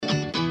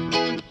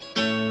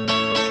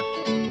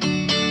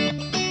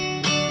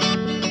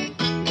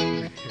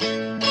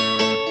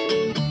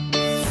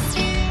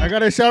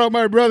gotta shout out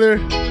my brother.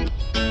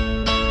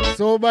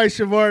 Sold by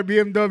Shavar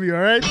BMW,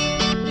 alright?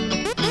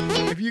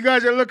 If you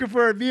guys are looking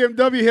for a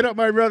BMW, hit up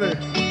my brother.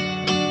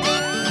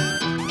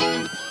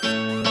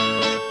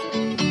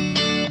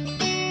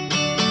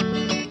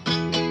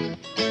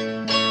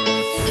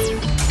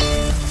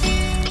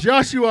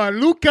 Joshua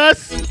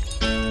Lucas,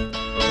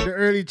 the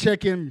early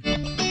check-in.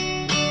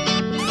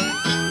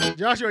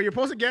 Joshua, you're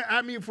supposed to get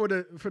at me for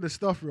the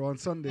stuff, bro, on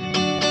Sunday.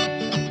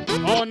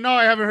 Oh no,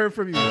 I haven't heard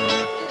from you.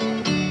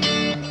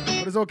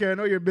 But it's okay, I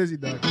know you're busy,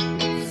 dog.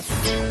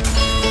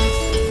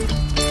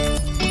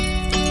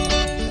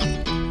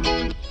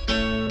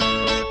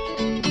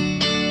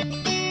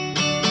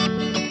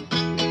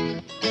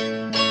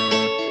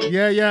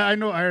 Yeah, I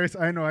know, Iris.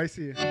 I know, I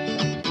see it.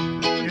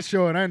 It's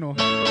showing, I know.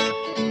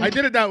 I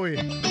did it that way.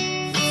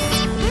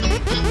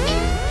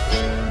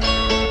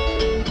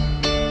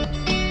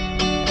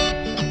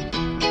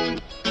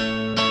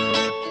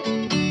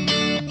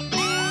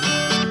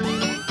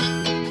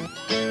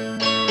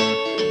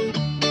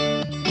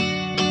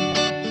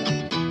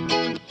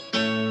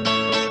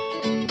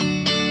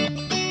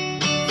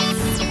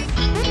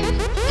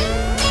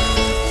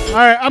 All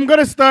right, I'm going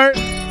to start.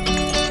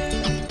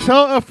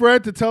 Tell a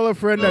friend to tell a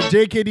friend that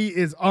JKD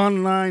is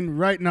online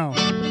right now.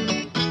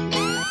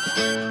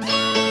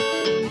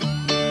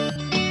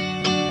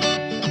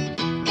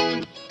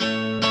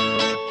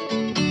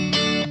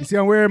 You see,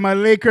 I'm wearing my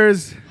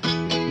Lakers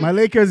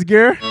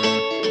gear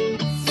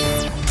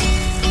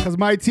because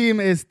my team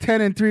is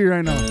 10-3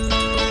 right now.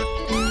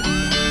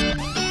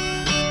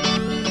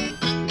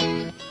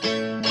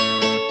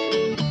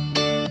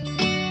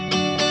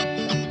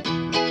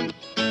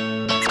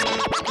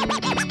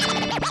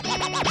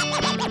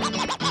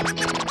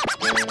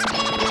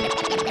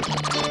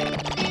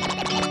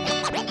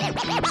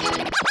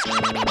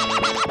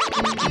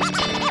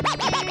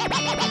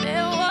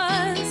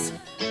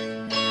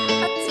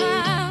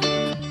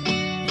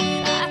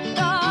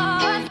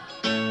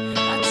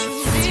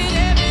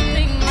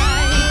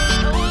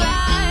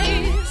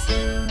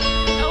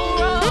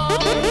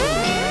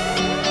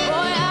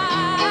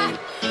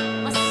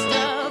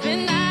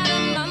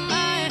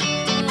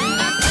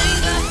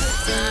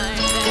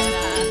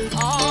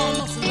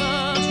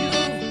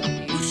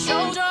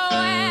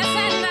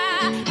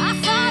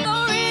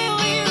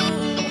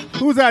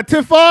 Who's that,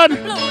 Tiffon?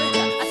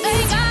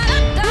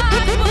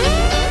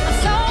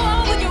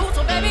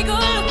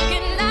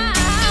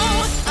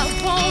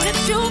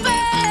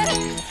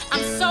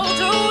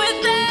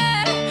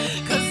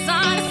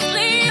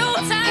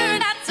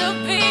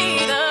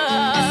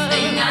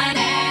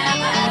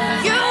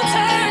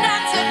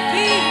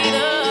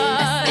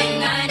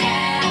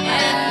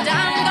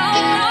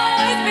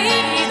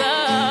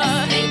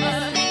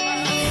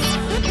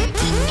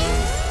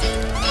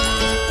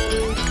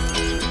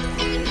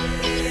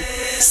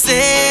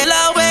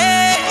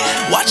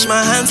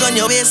 My hands on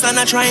your waist and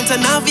I'm trying to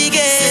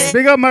navigate.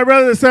 Big up my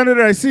brother, the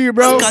senator. I see you,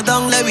 bro.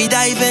 Down, let me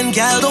dive in,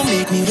 girl, don't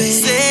make me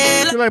wait.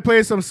 I feel like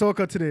playing some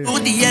soca today. To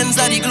the ends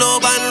of the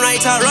globe and right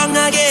or wrong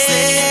again.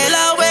 Sail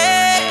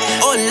away.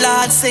 Oh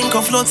Lord, sink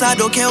or float, I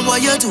don't care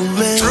what you're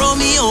doing. Throw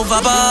me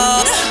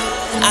overboard.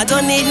 I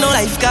don't need no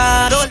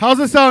lifeguard. How's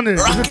it sounding?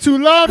 Is it too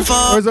loud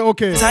or is it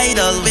okay?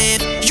 Tidal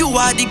wave, you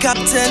are the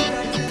captain.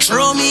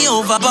 Throw me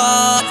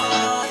overboard.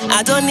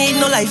 I don't need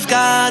no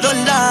lifeguard, oh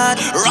Lord.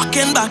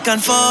 Rocking back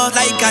and forth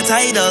like a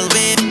tidal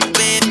wave.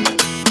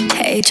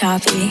 Hey,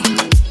 Choppy.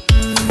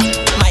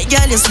 My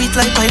girl, you're sweet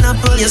like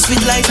pineapple, you're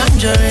sweet like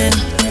tangerine.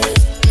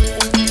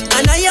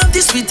 And I have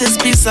the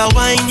sweetest piece of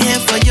wine here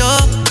for you.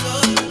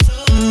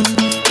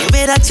 The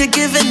way that you're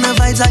giving the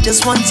vibes, I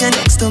just want you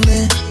next to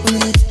me.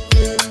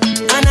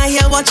 And I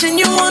hear watching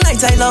you all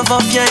night, I love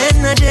off your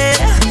energy.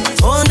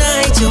 All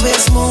night, your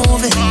waist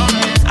moving.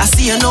 I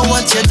see you know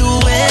what you're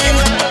doing.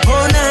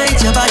 All night,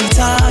 your body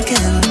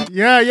talking.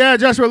 Yeah,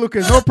 Joshua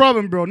Lucas. No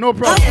problem, bro. No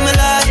problem. I'm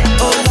like,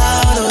 oh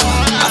Lord,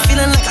 I'm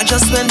feeling like I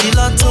just won the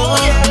lotto.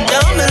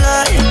 I'm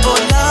like, oh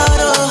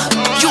Lord,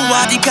 you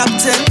are the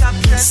captain.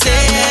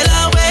 Sail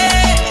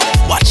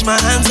away. Watch my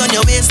hands on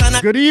your waist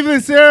and Good evening,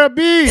 Sarah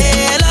B.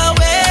 Sail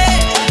away.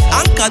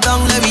 Anchor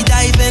down, let me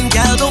dive in,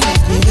 girl, don't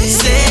make me wait.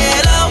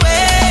 Sail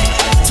away.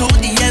 To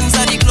the ends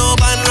of the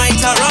globe and right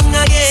or wrong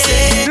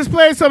again. Just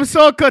play some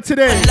soca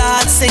today.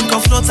 Lord, sink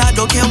or float, I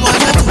don't care what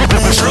you do.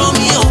 Throw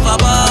me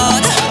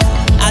overboard.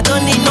 I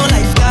don't need no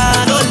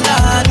lifeguard, oh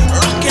Lord.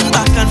 Rocking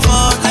back and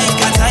forth like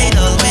a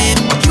tidal wave.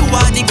 You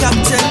are the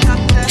captain.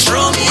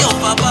 Throw me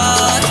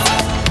overboard.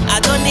 I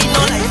don't need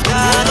no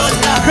lifeguard, oh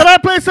Lord. Could I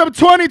play some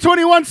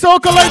 2021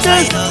 soca like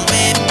this?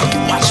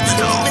 Watch me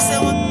now, me say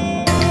what?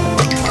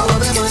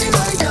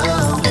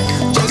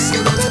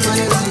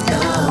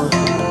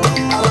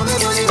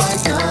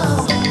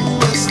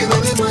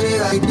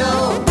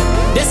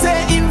 They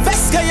say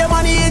invest, get your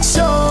money in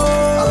show.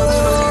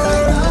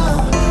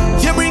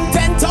 You bring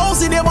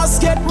 10,000, you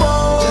must get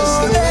more.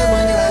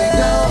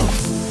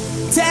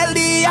 Tell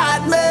the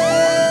hard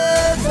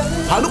man,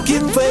 I'm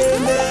looking for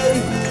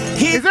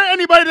me. Is there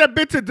anybody that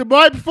been to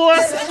Dubai before?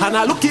 And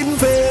I'm looking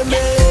for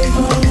me.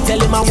 Tell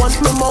him I want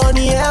my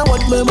money, I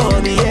want my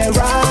money, yeah,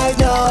 right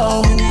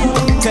now.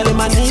 Tell him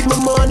I need my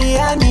money,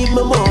 I need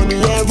my money,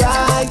 yeah,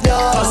 right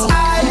now. 'Cause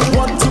I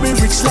want to be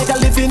rich like I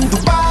live in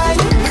Dubai.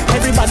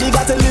 Everybody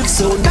got to live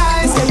so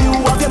nice. Yeah, you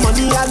have your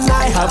money and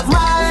I have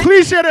mine.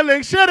 Please share the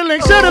link, share the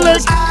link, share the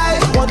link. I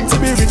want to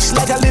be rich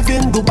like I live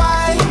in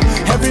Dubai.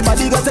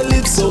 Everybody got to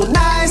live so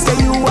nice.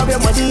 Yeah, you have your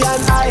money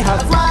and I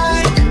have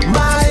mine.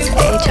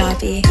 Hey,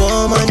 Choppy.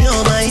 Woman,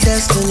 you're my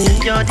destiny.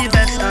 You're the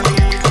best of me.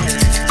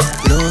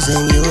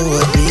 Losing you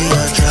would be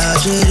a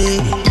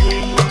tragedy.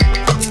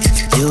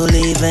 You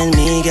leaving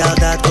me, girl,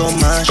 that go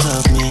mash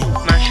up me.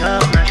 Mash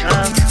up, mash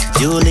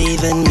up. You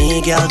leaving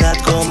me, girl, that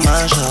go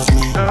mash up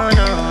me. Oh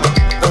no.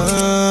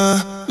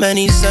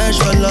 Many search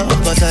for love,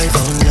 but I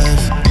found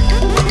life.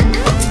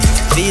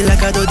 Feel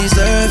like I don't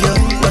deserve you,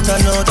 but I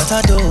know that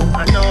I do.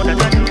 I know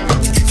that I do.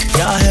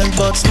 Can't help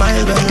but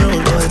smile when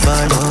road boy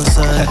by your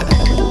side.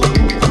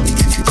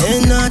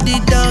 In all the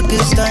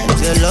darkest times,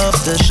 your love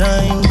to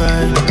shine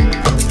bright.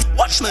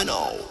 Watch me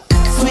now.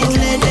 Sweet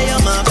lady, you're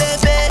my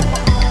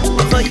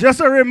baby. Just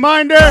a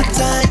reminder,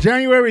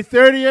 January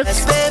 30th,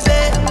 Yes,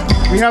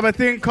 baby. we have a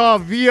thing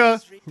called Via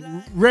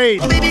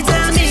Raid. Baby,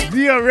 tell me.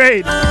 Via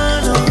Raid.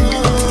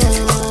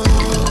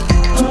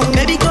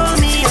 Baby, call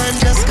me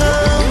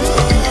underscore.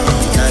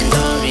 None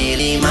don't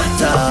really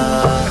matter.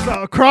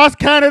 It's a cross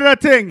Canada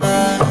thing.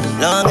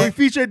 Long We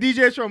feature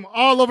DJs from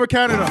all over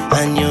Canada.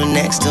 and you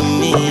next to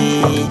me.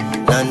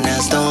 None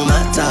else don't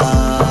matter.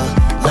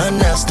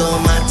 None else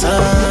don't matter.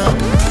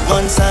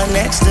 Once I'm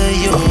next to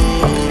you,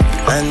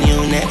 and you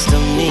next to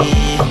me.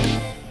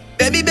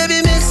 Baby,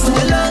 baby, miss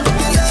your love.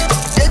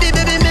 Baby,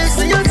 baby, miss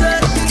your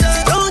touch.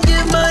 Don't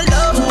give my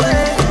love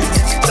away.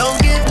 Don't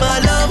give my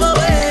love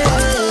away.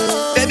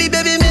 Baby,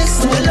 baby,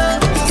 miss your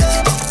love.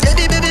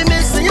 Baby, baby,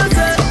 miss your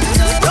touch.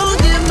 Don't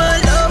give my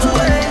love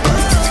away.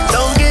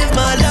 Don't give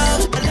my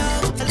love.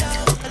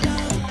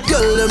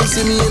 Girl, let me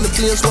see me in the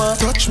place where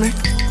touch me.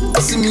 I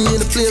see me in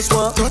the place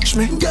where touch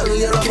me. Girl,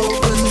 you're about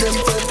when them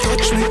say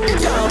touch me.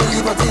 Can't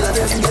believe I feel like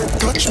them get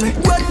touch me.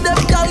 When them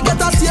girl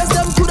get a taste,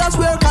 them could as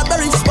well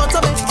Cadbury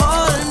sponsor me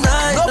all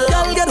night. No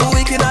girl get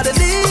wicked at the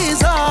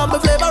knees. My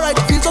flavor right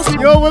feels so sweet.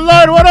 Yo,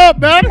 Willard, what up,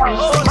 man?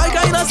 My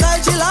kind of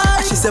style she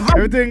like. She said my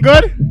Everything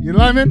good? You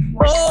liming?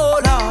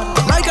 oh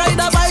Lord. My kind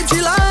of vibe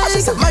she like.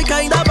 She said my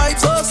kind of vibe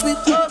so sweet.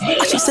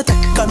 And she said take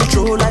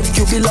control like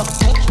you belong.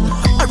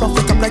 I rough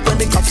it up like when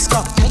the cops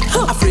come.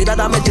 Afraid that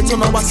I made it to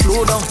know I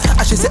slow down.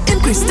 And she said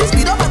increase the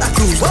speed up and I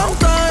cruise one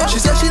time. She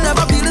said she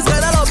never feel this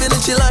kind of love in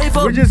she life.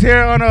 We're just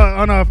here on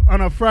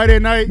a Friday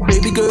night,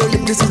 Baby girl,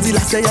 if this is the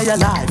last day of your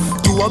life,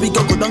 do what we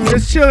go down here.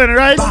 just chilling,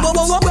 right?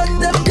 When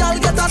them girl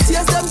get a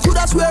taste, them could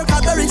as well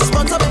Cadbury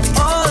sponsor me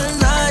all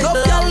night. No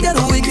girl get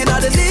wicked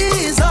at the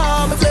knees.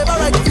 My flavor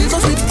right feels so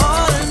sweet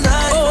all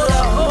night. Oh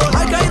Lord,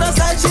 my kind of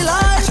style she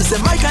like. She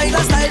said my kind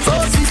of style so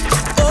sweet.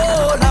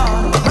 Oh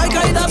Lord, my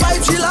kind of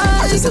vibe she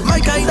like. She said my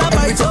kind of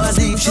vibe so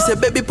sweet. She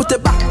said baby put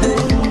it back there,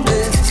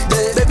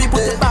 there. Baby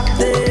put it back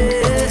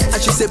there.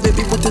 And she said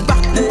baby put it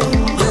back there,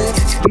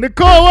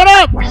 Nicole, what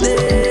up?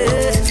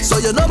 there. So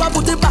you know I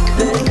put it back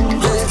there,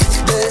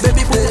 there.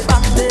 Baby put it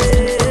back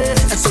there.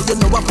 And so you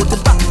know I put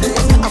it back there.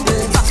 I put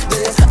it back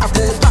there. I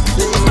put it back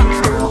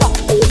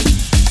there.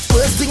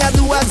 First thing I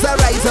do as I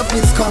rise up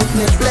is count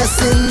my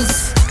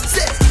blessings.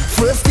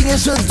 First thing you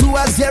should do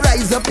as you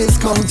rise up is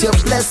count your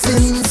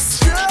blessings.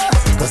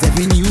 Cause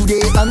every new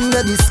day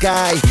under the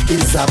sky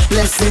is a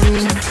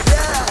blessing.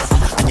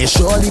 And you're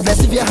surely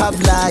blessed if you have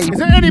life. Is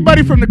there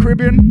anybody from the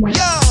Caribbean?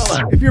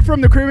 If you're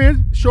from the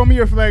Caribbean, show me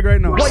your flag right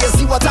now. Boy, you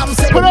see what I'm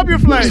saying? Put up your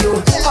flag.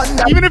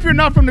 Under Even if you're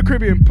not from the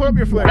Caribbean, put up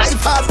your flag. life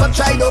hard, but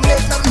try don't make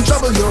nothing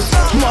trouble you.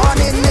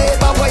 Morning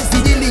neighbor, voice the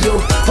dilly you.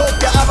 Hope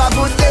you have a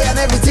good day and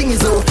everything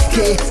is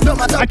okay. No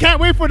matter I can't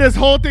wait for this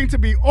whole thing to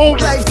be over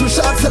life too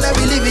short, so let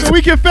me live it. so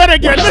we can fit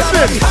again.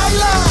 Listen. High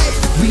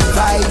life, we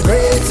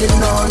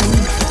vibrating on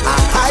a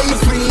high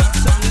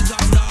frequency.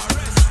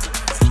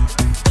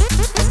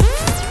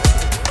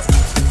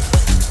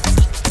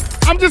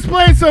 I'm just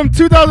playing some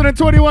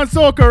 2021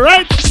 soca,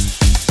 right?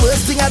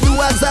 First thing I do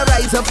as I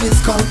rise up is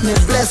count my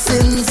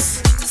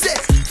blessings.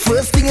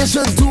 First thing you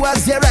should do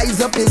as you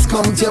rise up is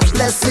count your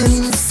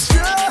blessings.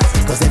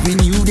 Cause every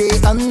new day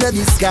under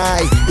the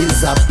sky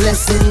is a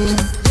blessing.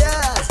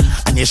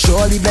 And you're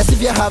surely blessed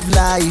if you have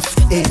life,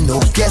 ain't no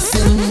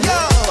guessing.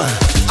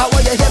 I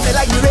want you hear me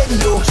like the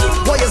radio.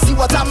 Want you see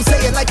what I'm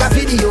saying like a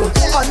video.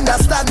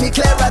 Understand me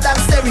clearer than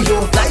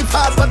stereo. Life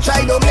hard but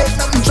try don't make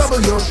nothing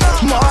trouble you.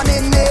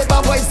 Morning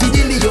neighbor, voice the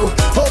dealio.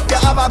 Hope you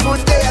have a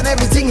good day and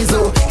everything is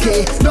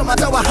okay. No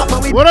matter what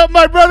happen with What up,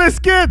 my brother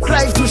Skits?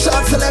 life too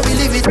short, so let me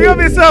live it. Big up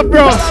yourself,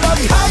 bro.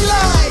 High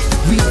life,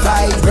 we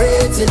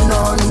vibrating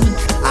on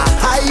a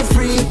high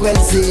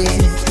frequency.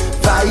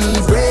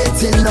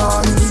 Vibrating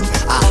on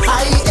a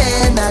high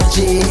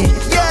energy.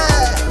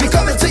 Yeah, we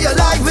coming to your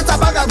life with a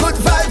bag of good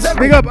vibes.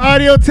 Big up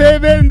Audio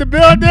TV in the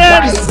building.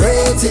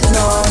 Vibrating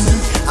on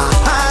a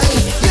high,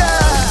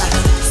 yeah.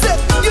 Say,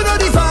 you know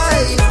the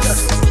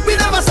vibes. We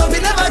never stop, we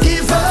never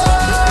give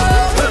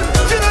up.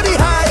 You know the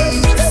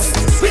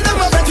heights. We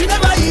never break, we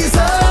never ease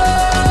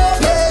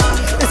up. Yeah,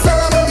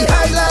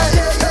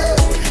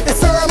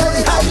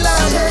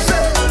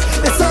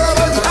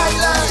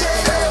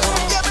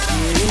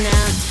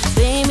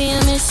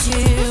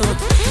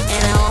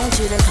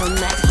 come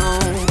back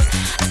home.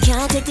 I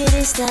can't take the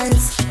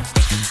distance.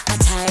 I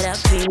tired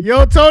of being.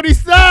 Yo, Tony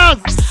Styles.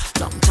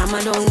 Long time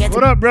I don't get.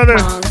 What up, brother?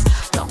 Long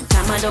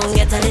time I don't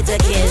get a little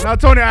kiss. Now,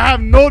 Tony, I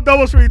have no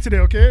doubles for you today,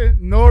 okay?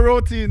 No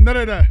roti, none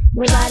of that.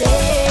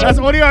 That's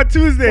only on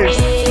Tuesdays.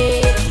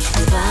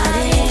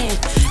 Everybody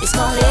is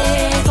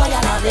calling for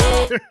your love.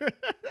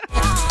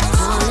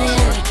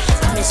 Calling,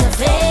 I miss your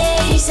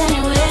face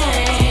anyways.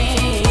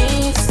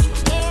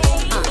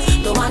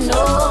 Don't want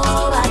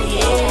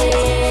nobody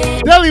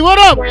else. Deli, what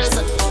up?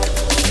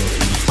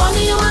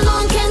 Only you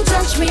alone can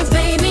touch me,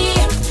 baby,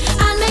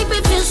 and make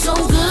me feel so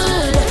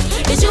good.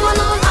 It's you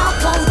alone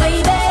I want,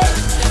 baby.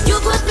 You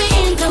put me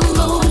in the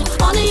mood.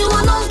 Only you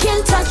alone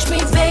can touch me,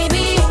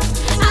 baby,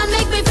 and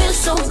make me feel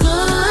so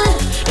good.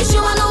 It's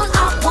you alone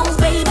I want,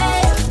 baby.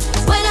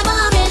 Whenever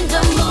I'm in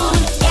the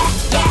mood, yeah.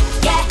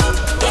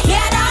 You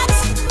hear that?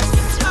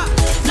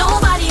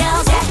 Nobody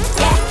else,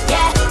 yeah.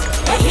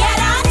 You hear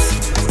that?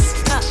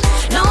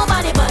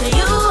 Nobody but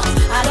you.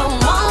 I don't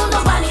want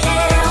nobody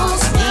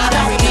else. I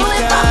gotta do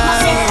it by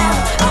myself.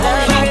 I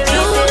only need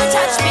you to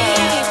touch me.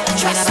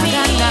 Trust me.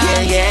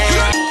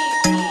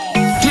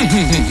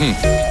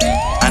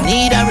 I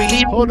need a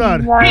relief. Hold on.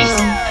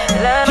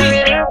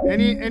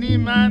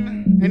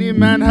 Any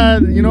man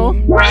had, you know,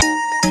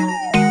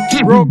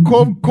 broke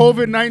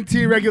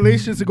COVID-19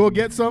 regulations to go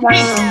get some.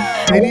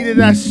 They needed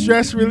that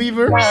stress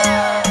reliever. Or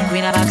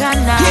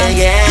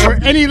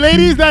any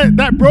ladies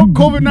that broke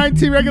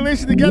COVID-19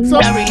 regulations to get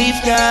some. Relief,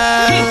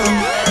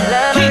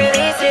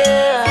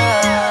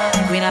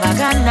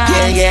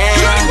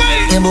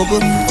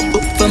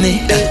 for me.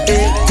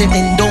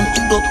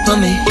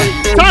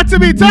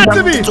 Talk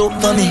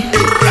to me.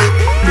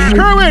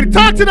 Kerwin,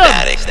 talk to them.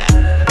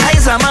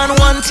 Eyes a man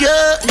want you,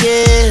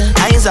 yeah.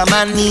 Eyes a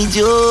man need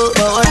you.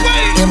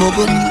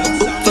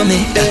 For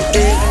me.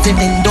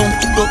 Don't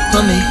for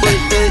me.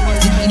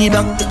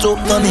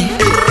 For me.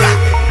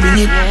 Bring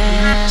it.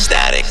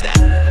 Static.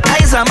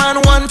 Eyes a man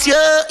want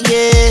you,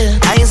 yeah.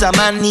 Eyes a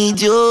man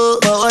need you.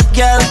 But what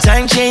girl?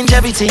 Time change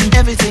everything.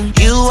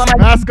 You are my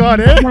mascot,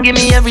 eh? Give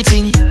me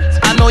everything.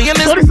 I know you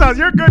miss. Tony Styles,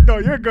 you're good though.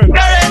 You're good.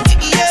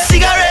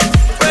 Cigarette,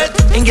 bread.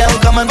 And girl,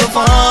 come and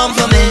perform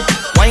for me.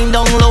 Wind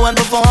down low and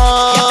perform.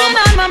 You've been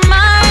on my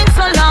mind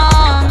so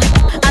long,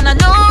 and I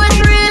know it's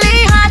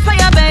really hard for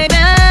you, baby.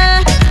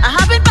 I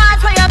have it bad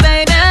for you,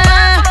 baby.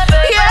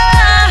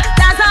 Yeah,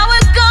 that's how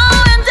it's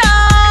going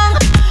down.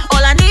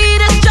 All I need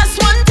is just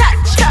one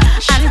touch,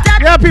 and that.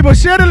 Yeah, people,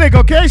 share the link,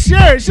 okay?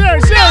 Share. I'm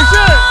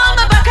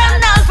a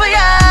bacchanal for you.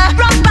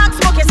 Rock back,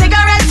 smoking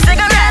cigarette.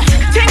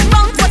 Think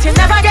about what you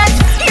never get,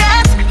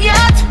 yet,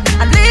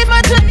 and leave me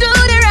to do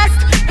the rest,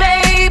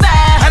 baby.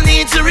 I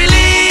need to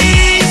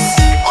release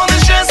all the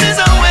stresses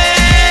away.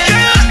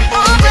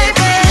 Oh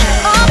baby.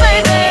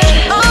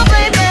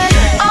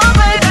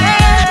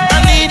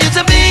 I need you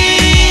to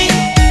be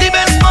the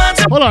best part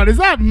of Hold on, is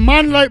that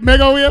man like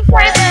Megawave?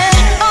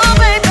 Oh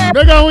baby.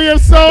 Megawave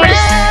sound?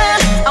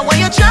 I want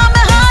you to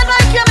me hard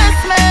like you miss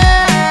me.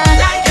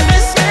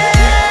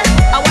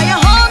 I want you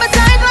hold me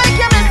tight like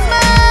you miss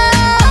me.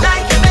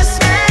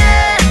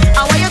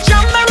 I want you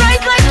jump me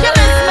right like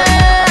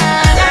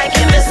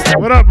you miss me.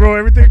 What up, bro?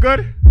 Everything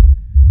good?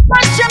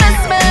 Much you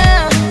miss me.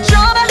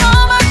 Show me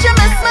how much you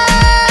miss me.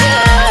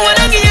 I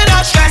wanna give you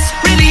that stress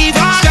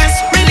reliever. Best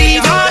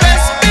believe that.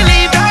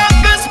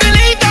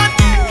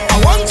 I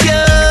want you.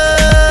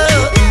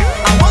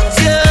 I'm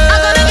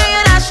gonna give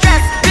you that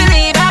stress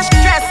reliever.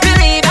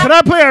 Can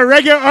I play a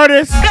reggae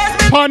artist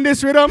upon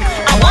this rhythm?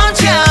 I want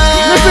you.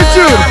 Listen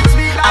to it.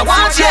 I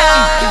want you.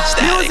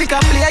 Music I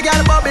play, a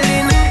girl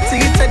bubbling.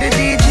 See it to the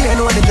DJ, I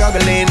know the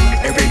juggling.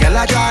 Every girl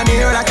I draw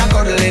near like a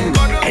cuddling.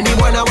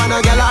 Anyone I want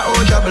a girl I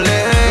own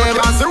juggling. You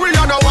can't see we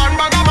are no one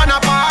bag of man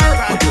apart.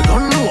 But you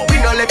don't know,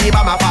 we don't let me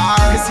by my far.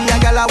 You see a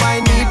girl I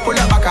wine need, pull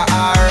up back a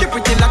R. Keep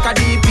it in like a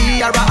DP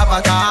or a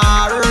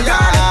avatar.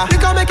 Yeah, we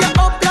can make it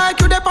up like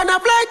you dip on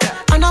a flight.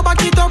 And I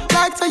back it up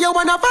like so you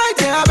wanna fight,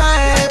 yeah,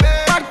 babe.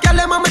 Bad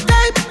girl, I'm on my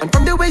type. And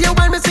from the way you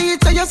want me see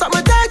it, so you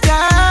something tight,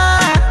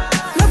 yeah.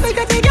 Love me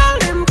get the girl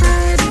them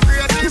crazy.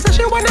 She said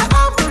she wanna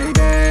have free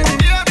baby.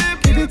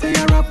 Give it to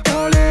your up,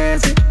 don't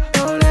lazy.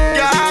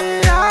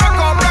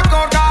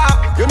 Rock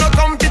out, you know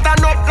come fit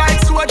and up like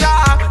soda.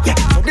 Yeah,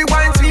 so the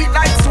wine sweet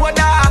like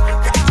soda.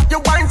 Yeah,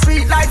 your wine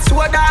sweet like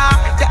soda.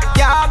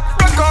 Yeah,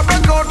 rock out,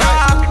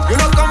 you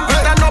know come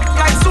fit and up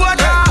like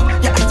soda.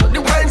 Yeah, so the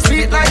wine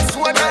sweet like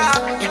soda.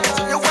 Yeah,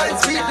 so your wine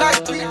sweet like.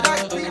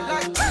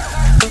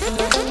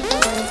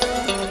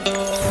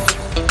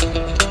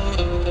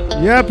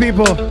 Yeah,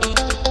 people.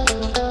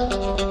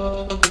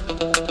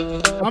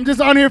 I'm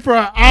just on here for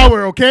an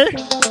hour, okay?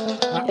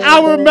 An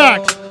hour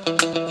max.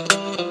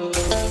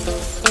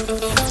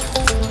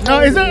 Now,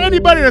 is there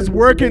anybody that's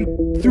working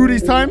through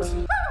these times?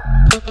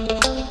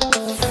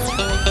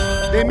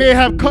 They may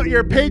have cut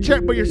your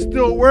paycheck, but you're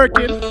still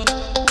working.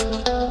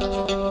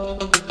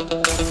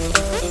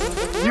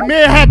 You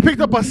may have picked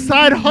up a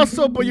side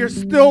hustle, but you're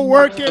still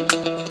working.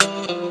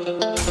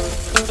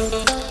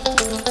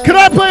 Can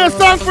I play a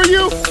song for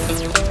you?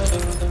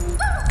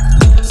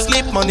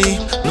 Sleep money,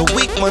 no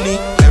weak money.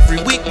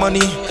 every week money,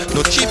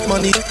 no cheap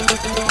money.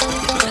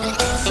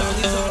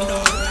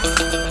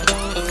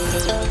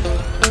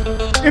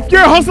 If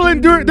you're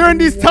hustling during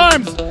these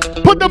times,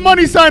 put the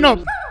money sign up.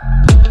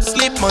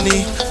 Sleep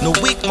money, no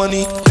weak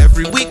money,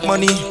 every week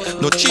money,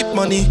 no cheap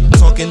money,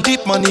 talking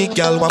deep money,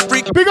 gal wa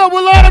freak. Big up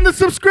Willard on the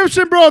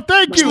subscription, bro.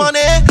 Thank you.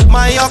 Money,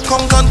 my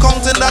account and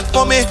counting that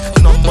for me.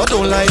 Number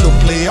don't lie, don't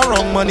play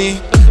around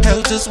money.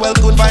 Health is well,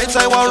 good vibes,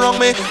 I want wrong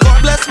me.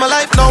 God bless my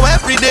life now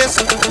every day.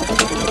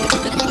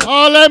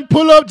 All them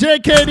pull up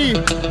JKD.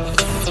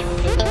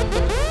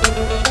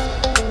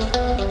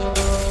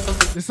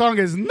 This song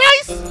is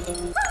nice.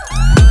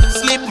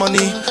 Sleep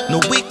money, no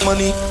weak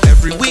money,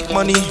 every week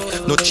money,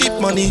 no cheap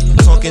money,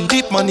 talking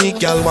deep money,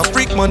 gal wa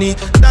freak money.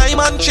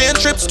 Diamond chain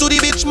trips to the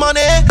beach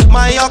money.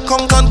 My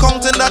account and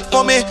counting that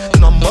for me.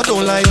 Number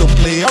don't lie, don't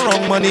play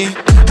around money.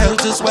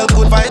 Health is well,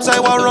 good vibes, I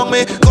want wrong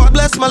me. God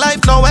bless my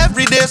life now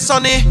every day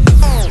sunny.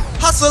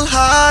 Hustle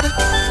hard,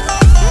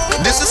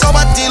 this is how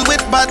I deal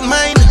with bad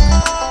mind.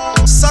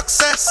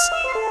 Success,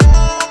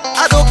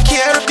 I don't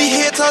care if the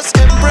haters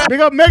impress.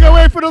 Big up Mega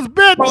Way for those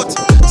bits.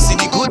 See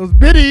the good, those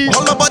biddies.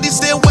 All nobody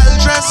stay well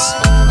dressed.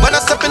 When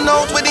I'm stepping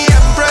out with the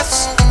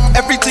Empress,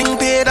 everything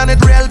paid and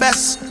it real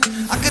best.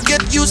 I could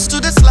get used to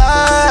this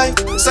life,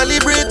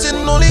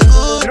 celebrating only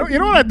good. You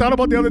know what I thought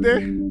about the other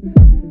day?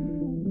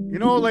 You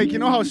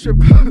know how strip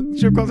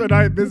clubs are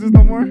not in business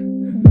no more?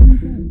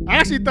 I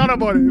actually thought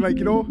about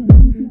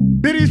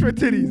it, biddies for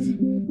titties.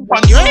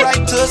 On your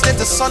right Thursday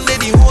to Sunday,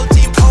 the whole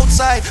team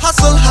outside,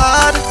 hustle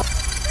hard.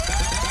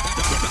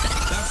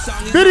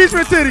 Biddies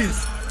for titties.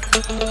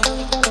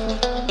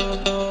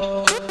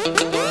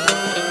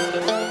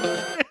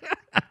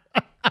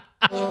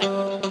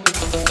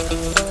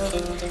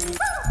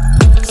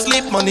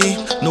 Sleep money,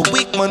 no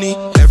weak money,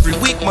 every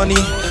week money,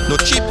 no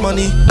cheap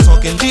money,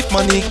 talking deep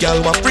money,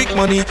 gal wa freak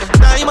money.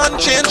 Diamond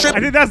chain trip. I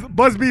think that's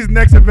Busby's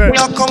next event.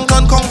 Your count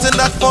and counting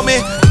that for me.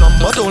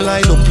 Number don't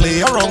lie, don't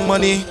play around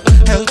money.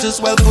 Health is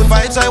well, good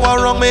vibes, I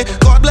want wrong me.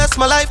 God bless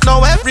my life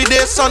now every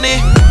day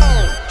sunny.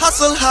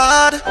 Hustle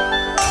hard,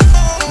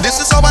 this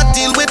is how I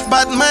deal with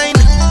bad mind.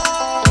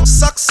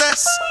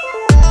 Success,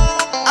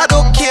 I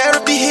don't care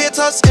if the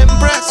haters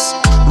impress.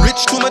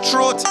 Rich to my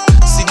throat,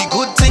 see the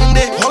good thing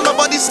there. All my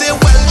body stay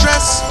well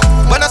dressed.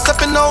 When I'm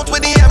stepping out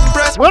with the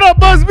Empress. What up,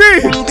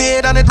 Busby?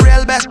 Paid and it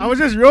real best. I was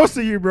just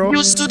roasting you, bro.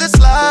 Used to this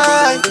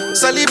life,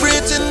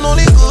 celebrating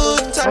only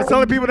good times. I was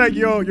telling people that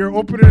you're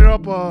opening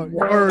up or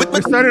you're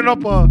starting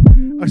up a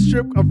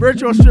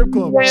virtual strip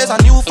club.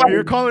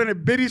 You're calling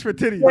it biddies for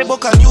titties.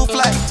 Book a new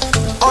flight.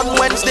 On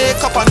Wednesday,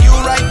 cup a new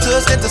ride.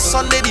 Thursday to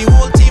Sunday, the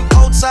whole team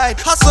outside.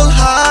 Hustle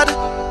hard.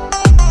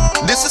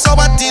 This is how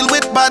I deal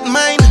with bad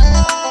mind.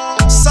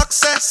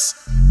 Success,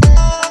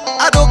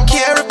 I don't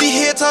care if the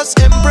haters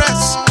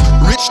impress.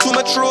 Rich to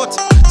my throat,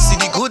 see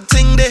the good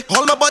thing there.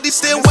 All my body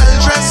stay well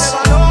dressed.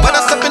 When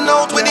I'm stepping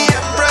out with the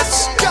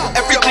Empress,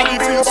 everything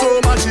feels so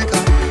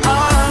magical.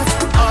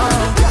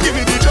 Give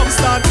me the jump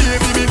start, baby,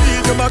 me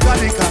need your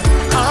mechanica.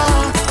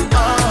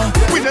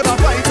 We never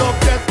fight up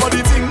yet, but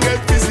the thing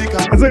get physical.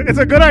 It's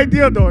a good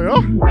idea though,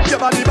 yo. Your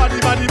body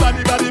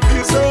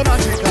feels so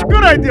magical.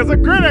 Good idea, it's a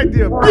great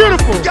idea.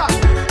 Beautiful.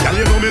 Girl,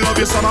 you know me love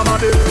you summer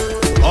body.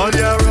 All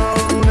year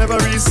round,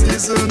 every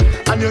season.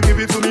 And you give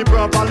it to me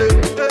properly.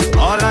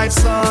 All night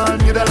sun,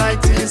 you don't like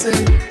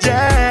teasing.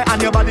 Yeah,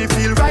 and your body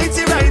feel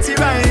righty.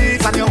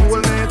 And you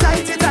hold me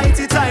tighty.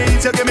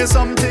 You give me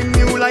something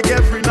new like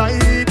every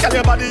night. Girl,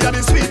 your body are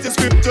the sweetest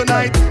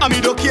kryptonite. And me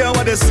don't care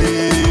what they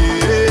say.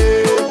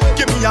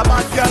 Give me a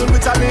bad girl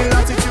with a little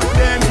attitude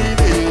any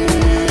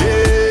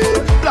day.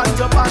 Plant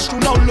your pash to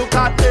now look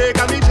at me.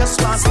 And me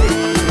just want to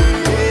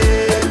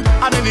stay.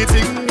 And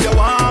anything you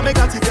want, me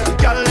got it.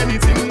 Girl,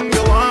 anything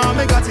you want,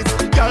 me got it.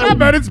 Girl, I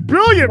bet it's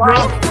brilliant,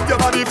 bro. Your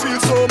body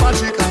feels so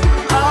magical.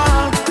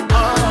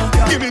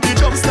 Give me the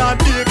jump start,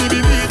 baby,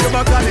 me need your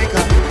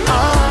mechanica.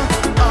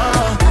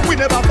 We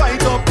never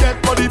fight up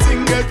yet, but the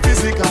thing get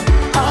physical.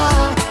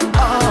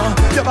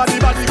 Your body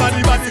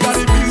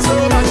feels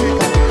so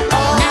magical.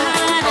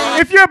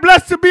 If you're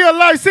blessed to be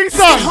alive, sing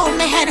song. Hold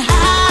my head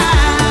high.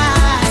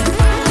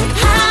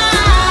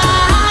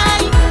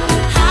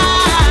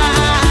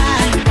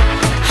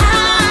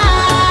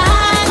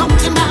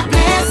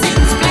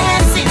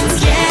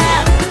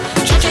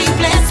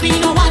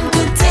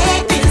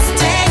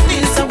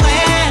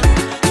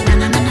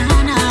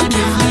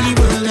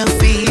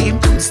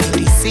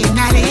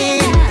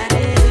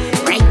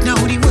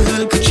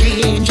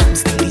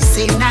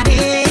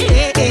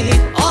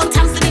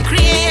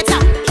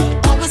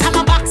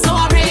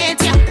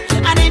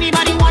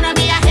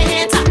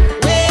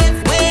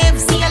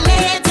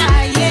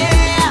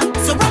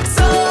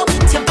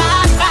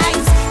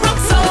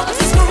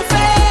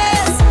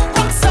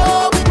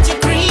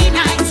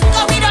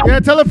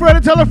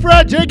 Tell a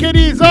friend,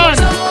 JKD is on.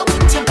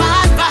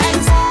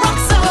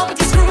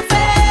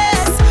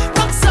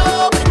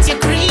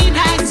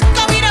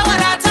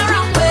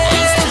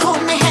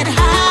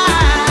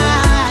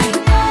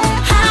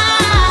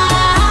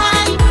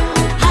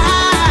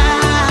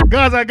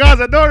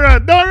 Gaza, don't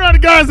run,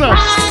 Gaza.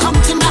 Come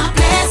to my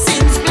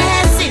blessings.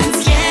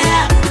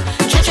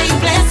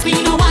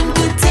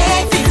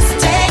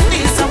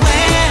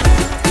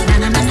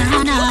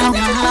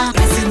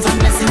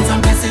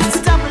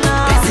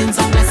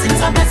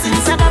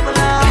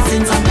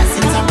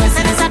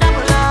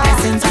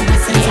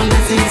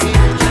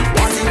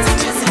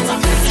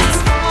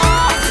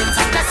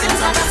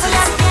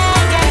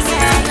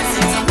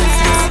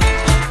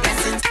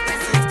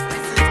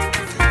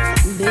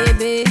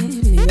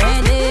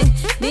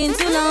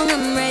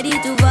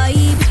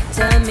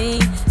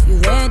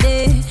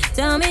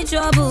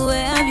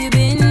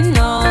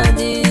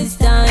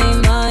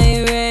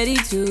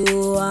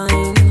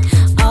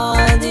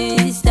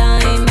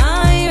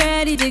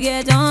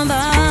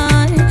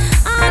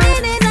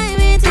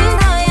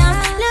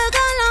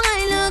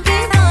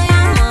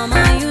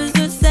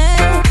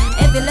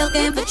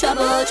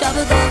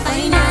 trouble go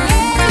find ya.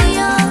 Hey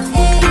yo,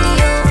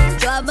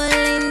 trouble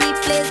in the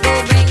place, go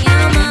bring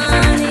your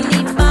man in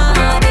the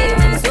party.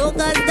 And so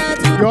cause that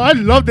Yo, I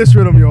love this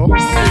rhythm, yo.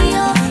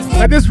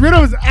 Like, this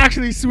rhythm is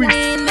actually sweet.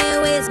 in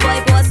my waist,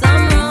 boy, pour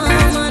some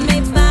rum on my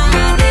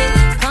body.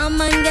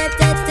 Come and get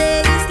that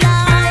taste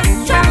like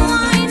trouble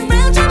wine,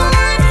 real trouble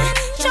wine,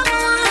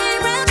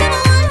 real trouble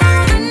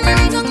wine. And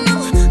then you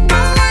go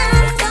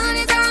wine, turn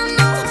it around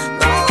now,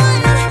 go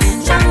wine.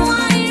 Trouble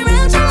wine,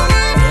 real trouble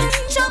wine, real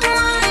trouble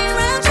wine.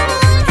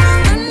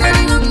 And then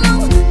you go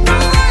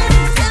wine,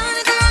 turn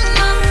it around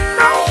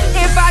now.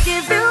 If I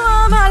give you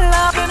all my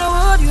love, and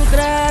would you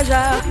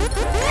treasure?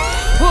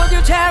 Would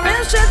you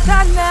cherish it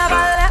and never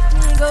let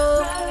me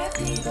go?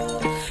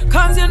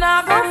 Cause you're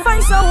not gonna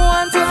find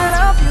someone to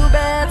love you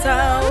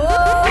better.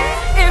 Oh,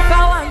 if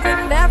I want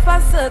them there for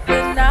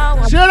certain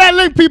now. Share that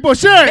link, people.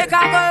 Share it. Make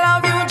I go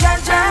love you,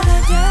 Jaja.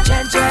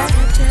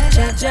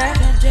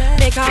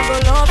 Make I go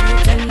love you,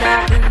 tender.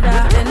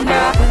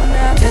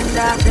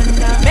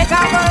 Make I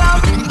go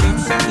love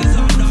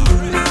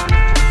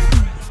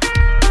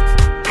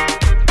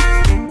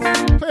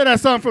you. Play that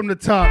song from the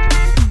top.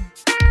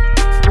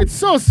 It's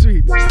so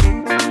sweet.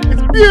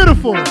 It's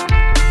beautiful.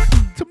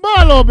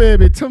 Tomorrow,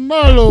 baby.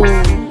 Tomorrow.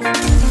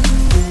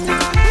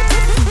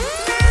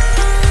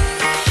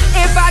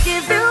 If I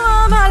give you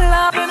all my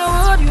love, and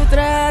would you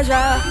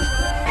treasure?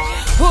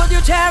 Would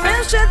you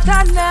cherish it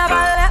and never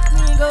let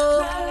me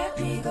go?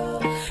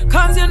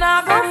 Cause you're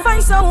not gonna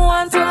find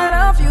someone to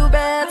love you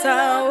better.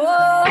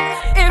 Oh,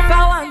 if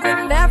I want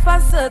them there for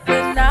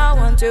certain, I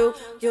want you.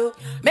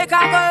 Make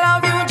I go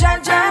love you,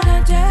 Jaja.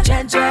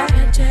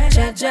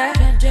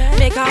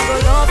 Make I go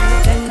love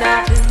you,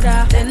 tender.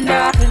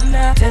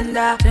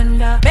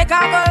 Make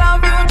I go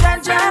love you,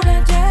 Jaja.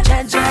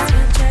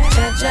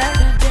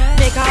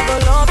 Make I go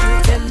love you,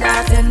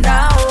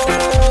 tender.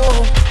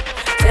 Oh,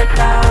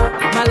 tender.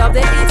 My love,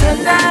 they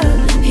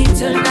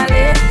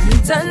eternally.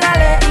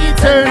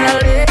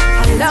 I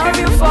love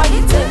you for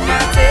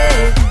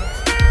eternity.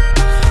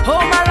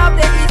 Oh, my love,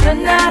 they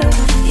eternally.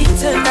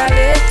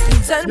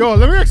 Yo,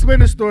 let me explain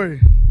this story.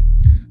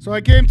 So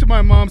I came to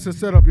my mom's to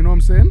set up, you know what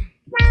I'm saying?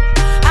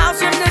 Out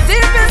from the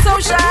deepest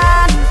ocean.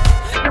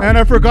 And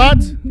I forgot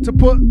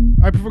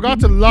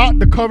to lock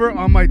the cover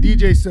on my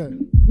DJ set.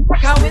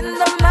 I win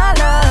the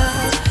matter.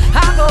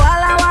 I go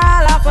walla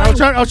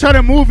I was trying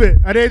to move it.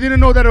 I didn't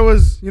know that it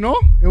was,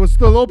 it was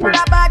still open.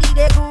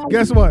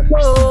 Guess what?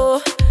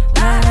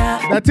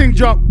 That thing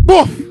dropped,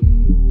 boof,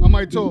 on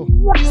my toe.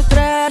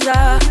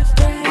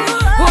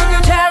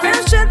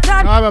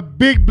 Now I have a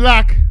big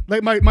black,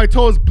 like my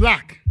toe is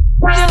black.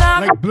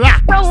 Like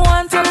black.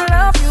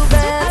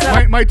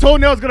 My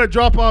toenail's gonna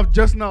drop off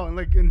just now,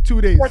 like in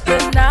 2 days. Make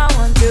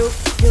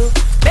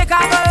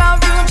I go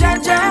love you,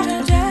 Jaja.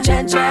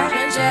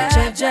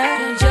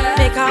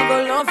 Make I go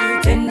love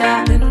you,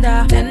 tender.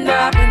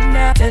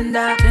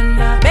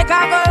 Make I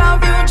go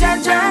love you,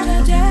 Jaja.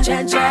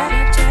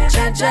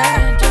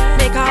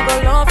 Make I go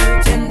love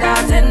you, tender.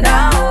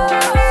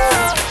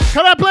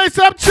 Can I play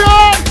some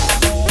tune?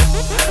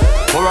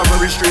 For a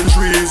very strange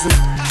reason,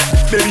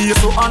 baby, you're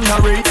so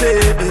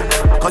underrated.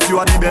 Cause you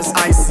are the best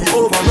I see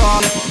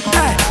overall.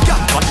 Hey,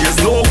 but there's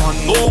no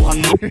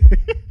one.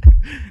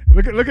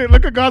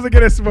 Look at Gaza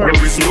getting smart.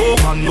 There is no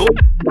one.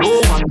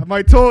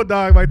 My toe,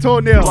 dog, my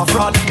toenail.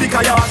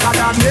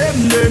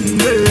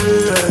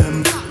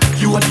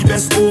 You are the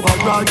best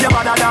overall. You're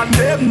better than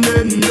them.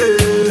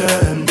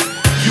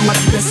 You are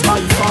the best by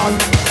far.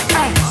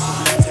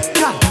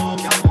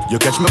 You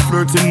catch me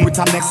flirting with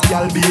a next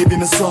gal, baby,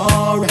 me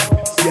sorry.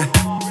 Yeah.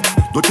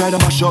 Don't try to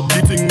mash up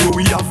the thing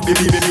we have,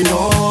 baby,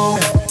 no.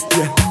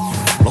 Yeah.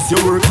 Cause you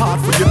work hard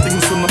for your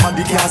things, so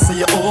nobody can say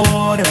you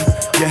owe them.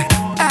 Yeah.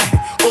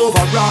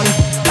 Overall.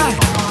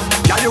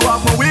 Yeah, you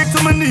have my wake to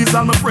my knees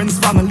and my friends,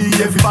 family,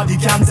 everybody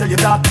can tell you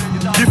that.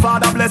 The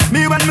Father bless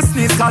me when me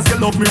sneeze, cause you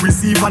love me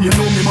receive and you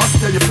know me must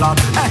tell you flat.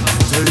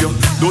 Tell you,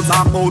 don't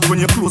talk out when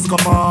your clothes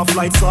come off,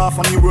 lights off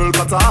and your world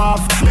cut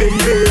off. Hey,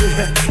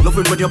 love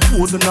it when you're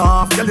posing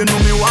off, girl you know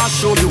me want to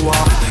show you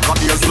off. Cause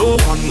there's no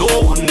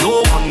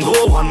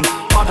one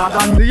other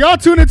than me. Y'all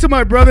tune into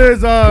my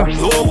brother's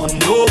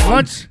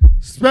lunch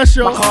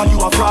special.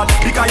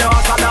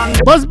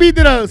 Busby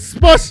did a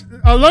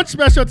lunch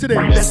special today.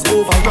 Best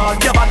overall,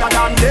 you're better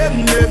than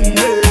them.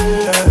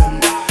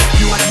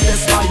 You are the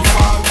best by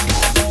far.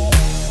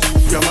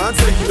 Your man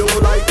say you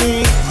don't like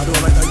me. I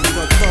don't like that you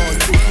got called.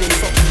 You feel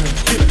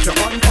something. Your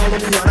man follow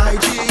me on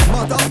IG.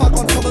 Motherfucker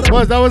on some of the.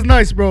 Buzz, that was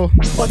nice, bro.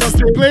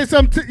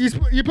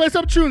 You play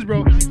some tunes,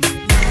 bro.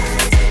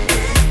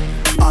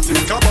 I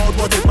think about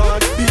what it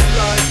might be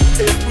like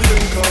if we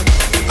link up.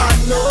 I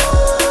know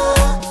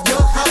you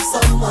have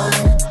someone.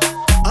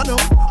 I know,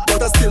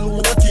 but I still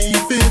wanna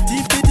keep it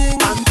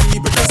and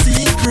keep it a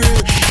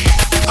secret.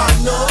 I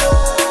know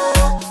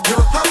you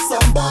have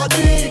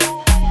somebody,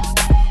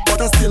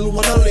 but I still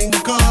wanna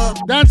link up.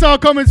 That's all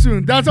coming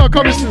soon. Let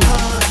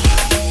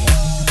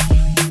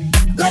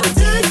it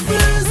take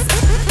place.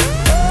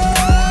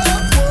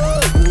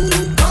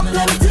 Come,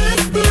 let me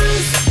take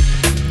place.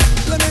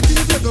 Let me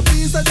give you a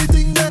piece of the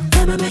thing that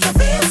make you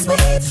feel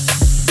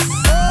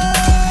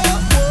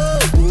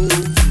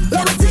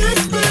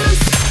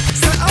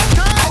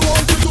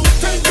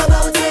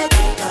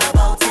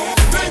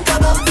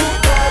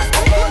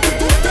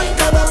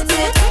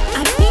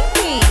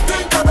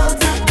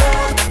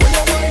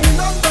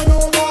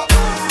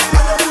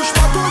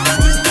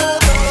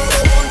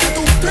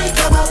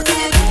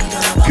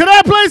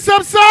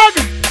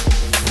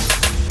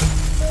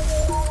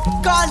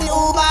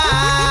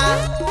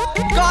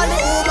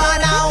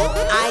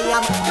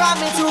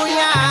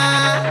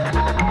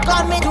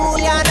Call me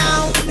Julia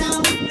now.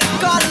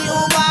 Call the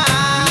Uber.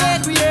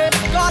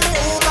 Call the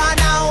Uber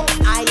now.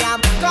 I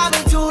am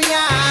coming to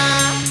ya.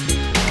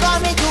 Call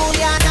me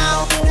Julia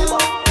now.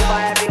 Uber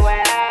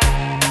everywhere.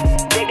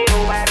 Take the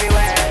Uber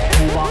everywhere.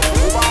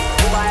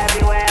 Uber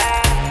everywhere.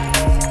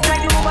 Take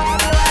the Uber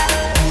everywhere.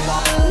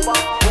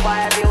 Uber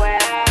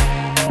everywhere.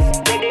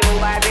 Take the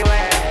Uber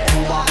everywhere.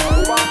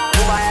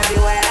 Uber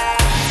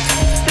everywhere.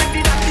 Take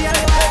the taxi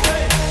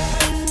everywhere.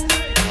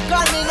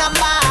 Call me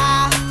number.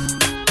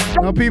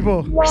 Now,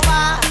 people, Uber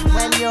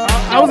when you're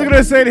I wasn't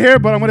gonna say it here,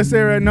 but I'm gonna say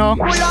it right now.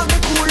 pull on the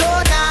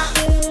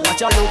Kulona.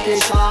 Watch your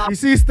location. You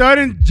see,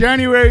 starting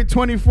January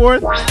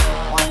 24th,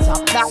 What's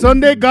up, that?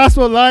 Sunday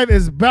Gospel Live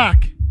is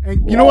back.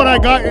 And you know what I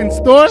got in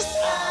store?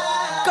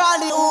 Call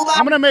the Uber.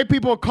 I'm gonna make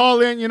people call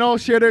in, you know,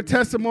 share their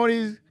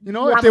testimonies. You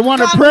know, if they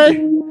want to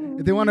pray,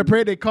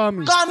 they call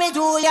me. Call me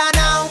Julia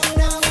now.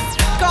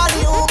 Call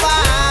the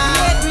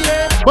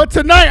Uber. But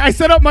tonight I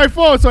set up my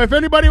phone, so if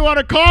anybody want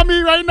to call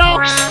me right now,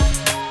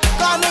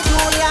 Call me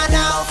Julia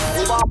now.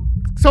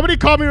 somebody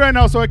call me right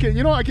now so I can,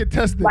 you know, I can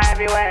test Uber it.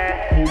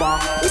 everywhere. Uber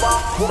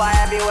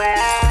everywhere.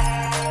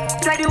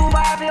 Take the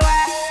Uber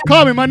everywhere.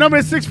 Call me. My number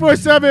is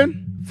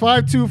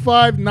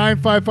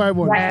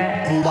 647-525-9551.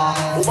 Uber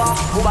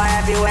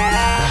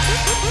everywhere.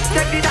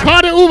 Take the taxi.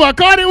 Call the Uber.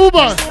 Call the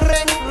Uber.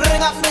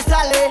 Ring up Miss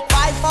Sally.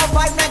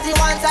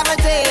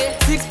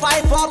 545-9170.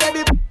 654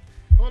 baby.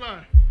 Hold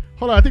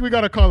on. I think we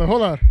got a caller.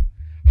 Hold on.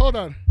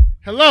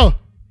 Hello.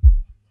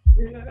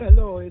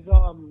 Hello, it's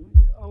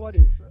what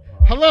is?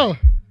 Hello. I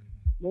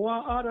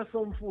want to order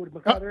some food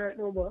because right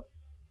now, but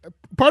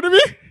Pardon me?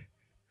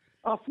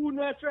 food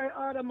I try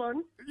order,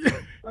 man.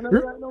 And I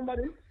right now,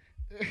 buddy.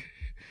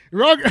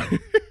 Wrong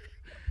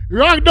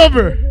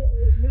number.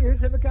 You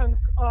say we can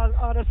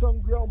order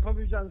some ground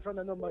provisions from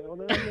the number. You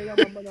know,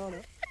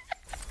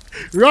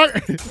 Wrong.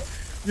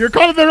 You're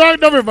calling the wrong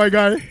number, my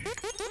guy.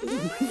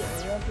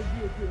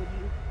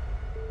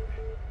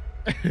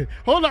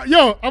 Hold on.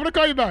 Yo, I'm gonna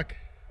call you back.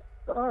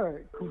 All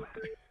right, cool.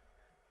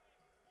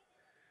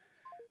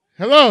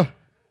 Hello.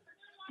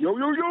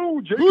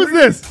 Yo, Jake. Who's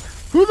this?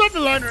 Who's on the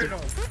line right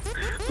now?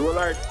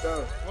 Relax,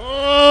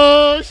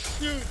 Oh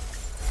shoot.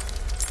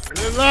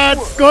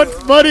 Relax, good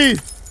buddy.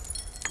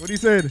 What he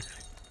said?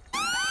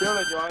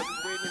 Chilling, yo. I was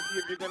just waiting to see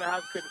if you're gonna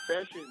have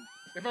confessions.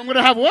 If I'm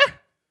gonna have what?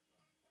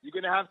 You're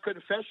gonna have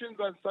confessions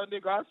on Sunday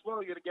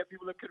Gospel? You're gonna get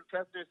people to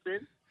confess their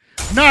sins?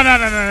 No.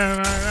 None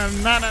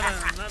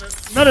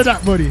of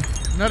that, buddy.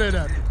 None of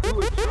that.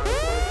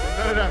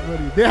 None of that,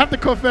 buddy. They have to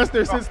confess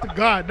their sins to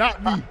God,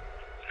 not me.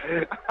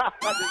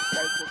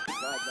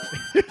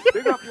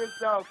 Big up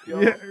yourself, yo.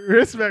 Yeah,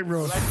 respect,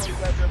 bro. Like how you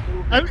guys are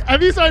moving. At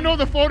least I know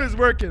the phone is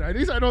working. At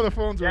least I know the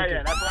phone's working.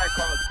 Yeah, that's what I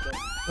called it.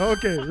 So.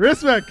 Okay,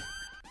 respect.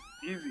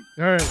 Easy.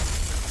 All right.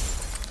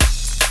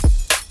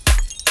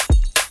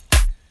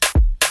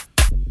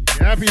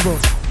 Yeah, people.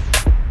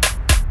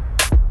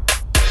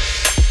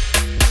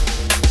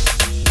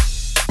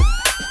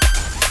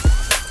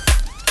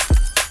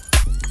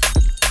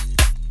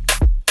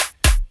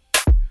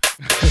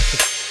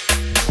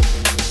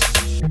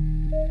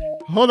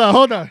 Hold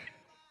on.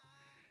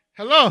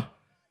 Hello.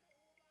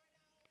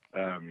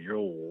 You're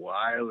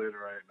wildin'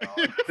 right now.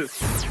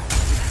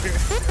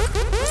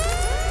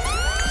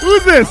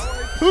 Who's this?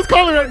 Who's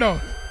calling right now?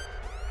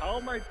 How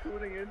am I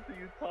tuning into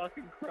you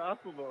talking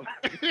crap about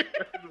me?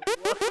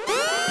 What's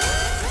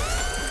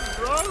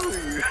wrong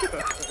with you?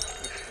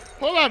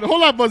 Hold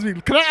on,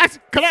 Buzzby. Can I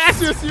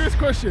ask you a serious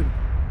question?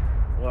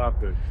 What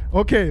happened?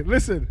 Okay,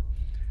 listen.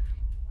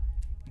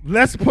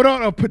 Let's put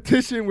out a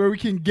petition where we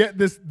can get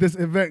this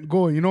event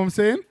going. You know what I'm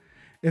saying?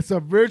 It's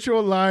a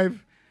virtual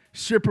live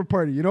stripper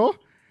party, you know?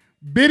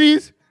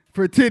 Biddies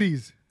for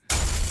titties.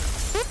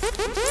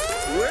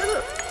 Where are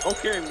you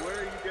getting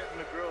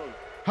the girls?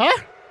 Huh?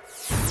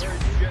 Where are you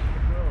getting the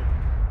girls?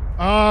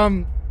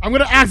 I'm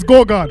gonna ask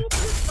Go God.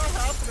 It's not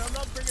happening. I'm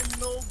not bringing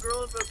no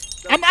girls.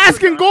 I'm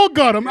asking Go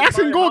God. I'm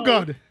asking Go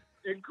God.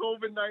 In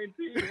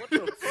COVID-19, what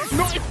the fuck?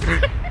 No,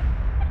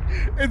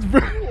 it's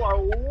You are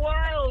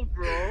wild,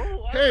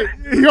 bro. Hey,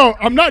 yo,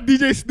 I'm not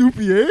DJ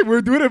Snoopy, eh?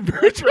 We're doing it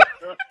virtual.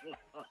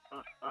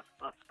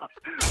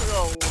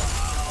 Oh, wow.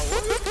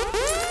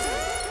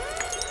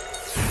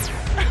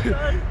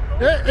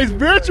 Hey, it's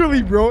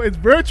virtually, bro. It's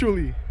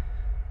virtually.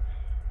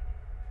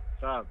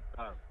 Sam,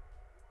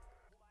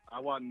 I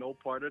want no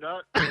part of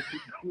that.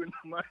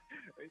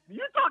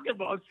 You're talking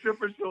about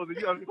stripper shows and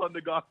you haven't on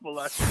the gospel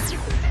last year.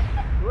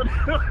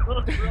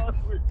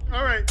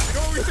 All right.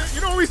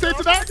 You know what we say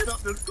to that?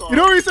 You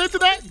know what we say to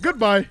that?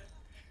 Goodbye.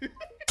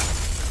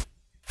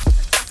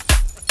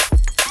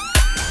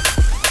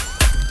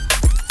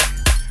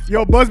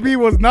 Yo, Busby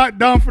was not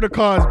down for the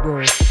cause,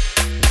 bro.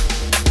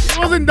 He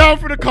wasn't down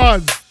for the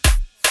cause.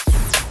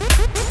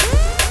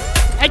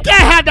 I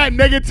can't have that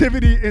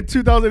negativity in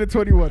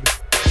 2021. All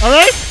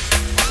right?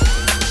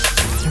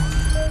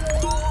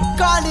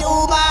 Call the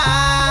Uber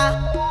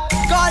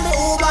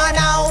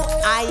now.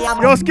 I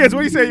am. Yo, Skids, what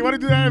do you say? You want to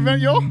do that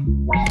event, yo?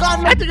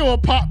 I think it will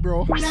pop,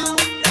 bro. Call the Uber.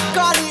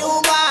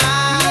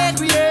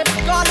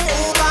 Call the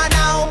Uber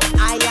now.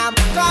 I am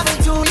coming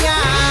to ya.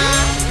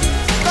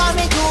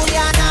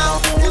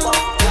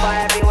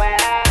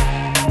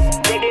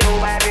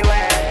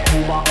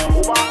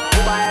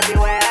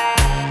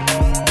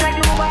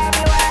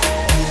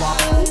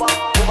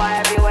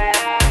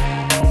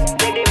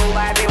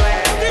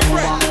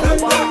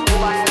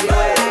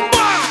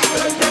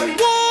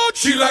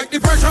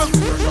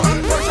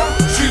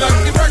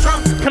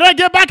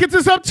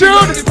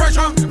 Tune. The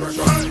pressure,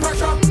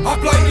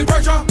 apply the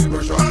pressure.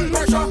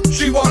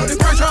 She want the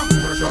pressure.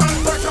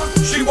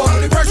 She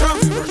want the pressure.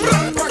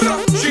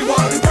 She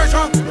want the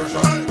pressure.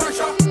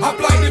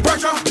 Apply the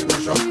pressure.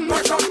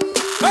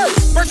 Hey,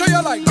 pressure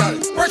you like, girl.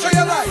 Pressure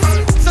you like.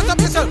 Set up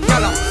yourself,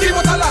 girl. See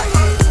what I like.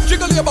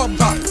 Jiggle your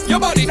bumper, your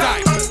body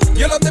tight.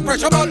 You love the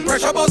pressure, but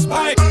pressure bust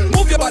pipe.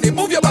 Move your body,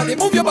 move your body,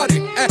 move your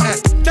body.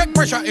 Take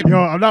pressure in. Yo,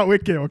 I'm not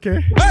wicked,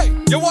 okay? Hey,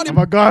 you want it? I'm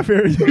a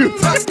God-fearing you.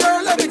 That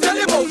girl, let me tell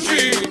you about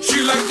she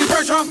like the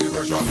pressure.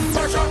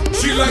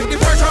 She like the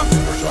pressure.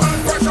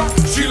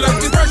 She like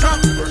the pressure.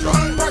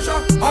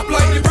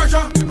 Apply the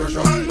pressure.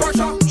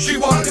 She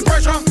want the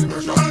pressure.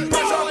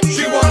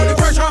 She want the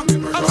pressure.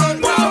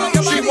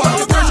 She want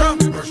the pressure.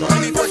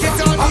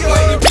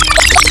 Apply the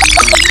pressure.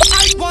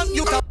 I want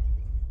you to.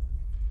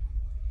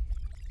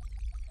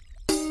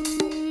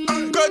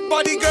 Good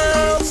body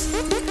girls,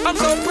 I'm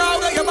so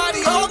proud of your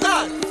body, oh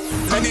God.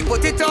 Let me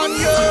put it on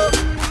you.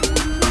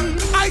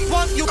 I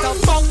want you to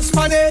bounce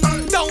on it,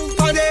 down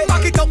on it.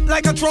 Back it up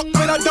like a truck with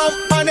a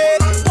dump on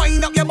it.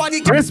 Wind up your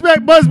body.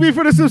 Respect Busby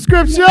for the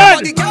subscription.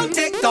 Body can't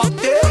take top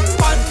there.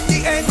 On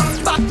the end,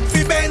 back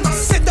the bend.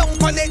 Sit down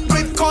on it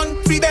with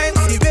confidence.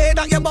 The way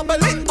that you bubble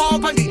it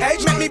up on the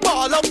edge, make me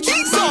ball up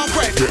cheese on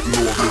bread. Get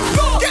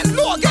low, get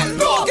low, get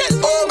low, get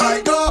low. Oh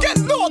my God. Get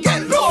low,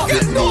 get low,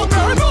 get low,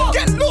 girl.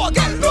 Get low,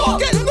 get low,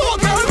 get low,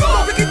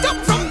 girl. Pick it up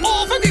from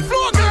over the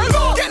floor,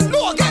 girl. Get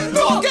low, get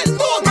low, get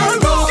low,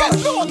 girl. Get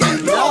low, get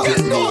low,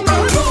 get low,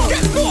 girl.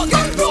 Get low,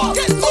 get low,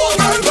 get low,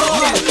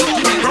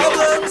 girl.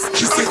 Problems.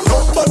 She said,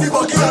 "Come on the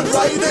buggy and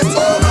ride it."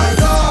 Oh my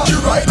God. She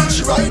ride it,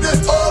 she ride it.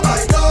 Oh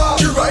my God.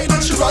 She ride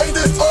it, she ride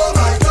it. Oh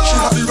my God. She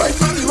have the right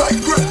with the right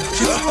grip.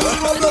 She has no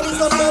problem,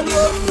 no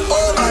problem.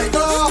 Oh my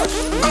God.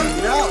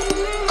 Yeah.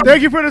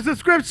 Thank you for the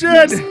subscription.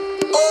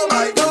 Oh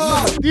my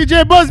God.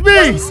 DJ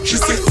Busby. She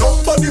said,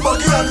 "Come on the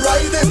buggy and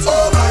ride it."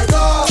 Oh my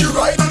God. She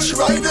ride it, she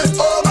ride it.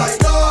 Oh my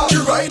God. She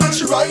ride it,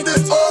 she ride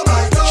it. Oh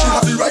my God. She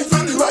have the right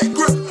with the right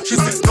grip. She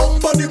said,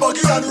 "Come on the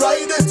buggy and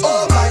ride it."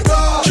 Oh my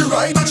God. She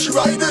ride it, she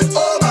ride it.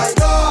 Oh my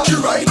God. She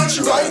ride it,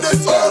 she ride it.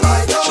 Oh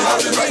my God. She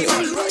have the right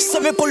with the right. So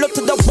me pull up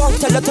to the bank,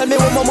 tell me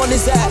where my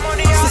money's at.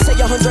 She say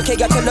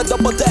 100K, I tell her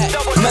double that.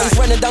 Man's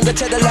running down the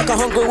cheddar like a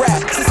hungry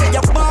rat. She say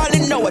you're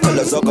balling now, I tell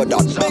her sugar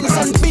that. Benz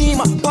and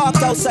Beamer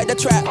parked outside the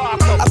trap.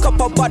 A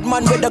couple bad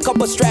man with a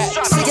couple straps.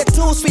 Say you're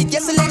too sweet,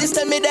 yes the ladies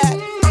tell me that.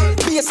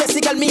 Be a sexy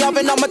girl, me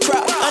having on my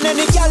trap. And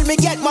any girl me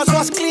get must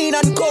was clean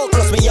and cold.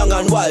 Plus me young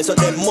and wild, so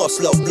them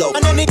must love blow.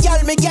 And any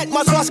girl me get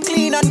must was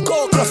clean and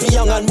cold. Plus me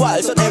young and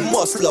wild, so them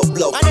must love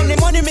blow. And any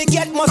money me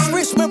get must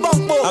reach me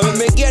bump up. And when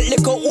me get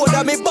liquor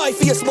order me buy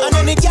Facebook. And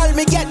any girl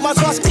me get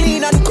must was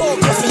clean and cold.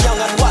 Plus me young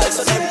and wild,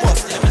 so them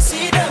must. Let me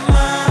see them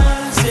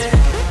man, yeah.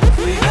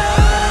 We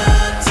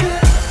not,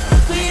 yeah.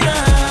 We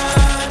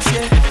not,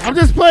 yeah. I'm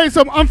just playing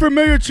some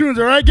unfamiliar tunes,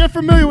 alright? Get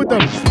familiar with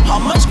them. How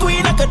much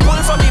queen I could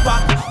pull from the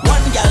back?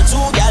 One gal,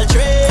 two gal,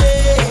 three.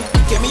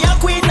 Give me a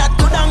queen that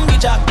could hang the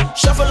jack.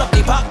 Shuffle up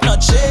the pack,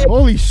 not shake.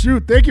 Holy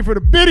shoot, thank you for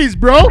the biddies,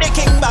 bro. The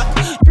king back.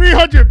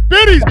 300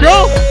 biddies,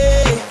 bro.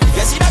 Hey,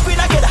 you see that queen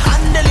I could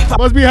handle it.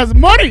 Busby has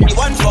money. The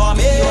one for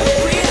me.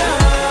 We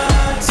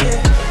not,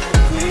 yeah.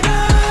 We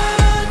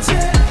not,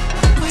 yeah.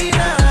 We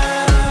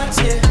not,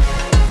 yeah.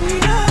 We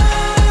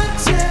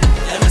not, yeah.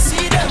 Let me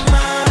see them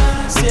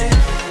man, yeah.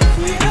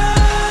 We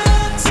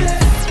not, yeah.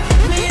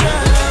 We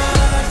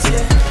not,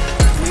 yeah.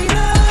 We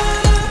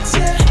not,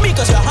 yeah.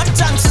 Because you're hot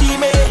and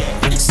steamy,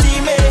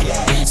 steamy,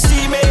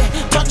 steamy.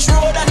 Touch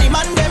road and the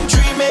man them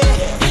dreamy,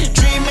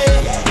 dreamy,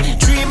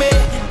 dreamy.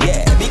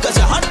 Yeah, because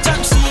you're hot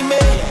and steamy,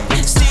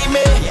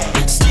 steamy,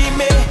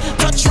 steamy.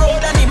 Touch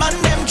road and the man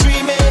them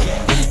dreamy,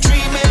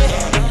 dreamy,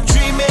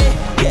 dreamy.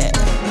 Yeah,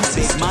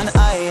 Big man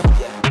I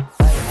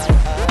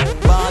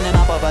born in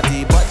a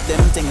poverty, but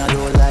them thing I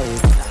don't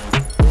like.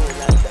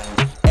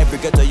 Every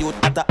ghetto youth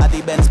at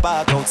the Benz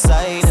park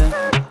outside.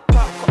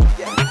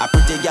 A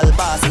pretty girl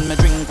passing me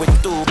drink with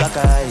two black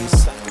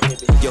eyes.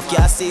 You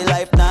can't see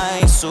life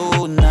nice,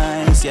 so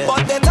nice, yeah.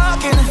 but they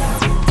talking.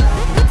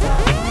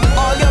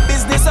 All your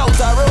business out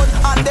the road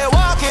and they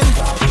walking.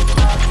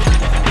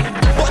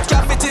 But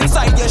can't fit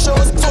inside your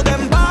shows, so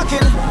them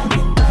barking.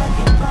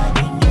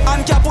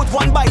 And can't put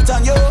one bite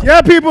on you.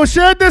 Yeah, people,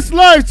 share this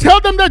live. Tell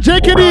them that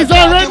JKD is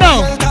on right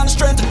now.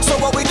 So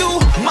what we do?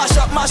 Mash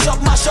up, mash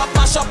up, mash up,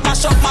 mash up,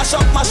 mash up, mash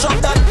up, mash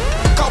up that.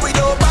 Cause we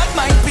do bad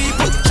mind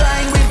people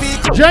trying we be.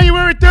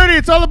 January 30th,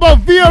 it's all about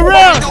Via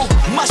Rail.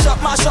 Mash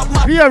up, mash up,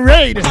 mash up. Via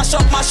Raid. Mash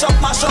up, mash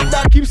up, mash up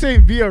that. I keep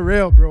saying Via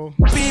Rail, bro.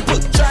 People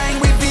trying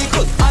we be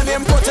good. And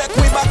them protect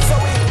we back so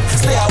we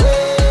stay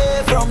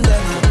away from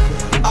them.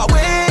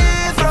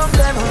 Away from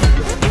them.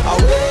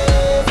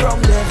 Away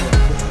from them.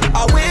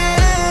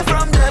 Away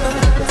from them.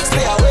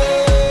 Stay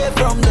away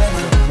from them.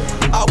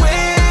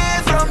 Away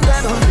from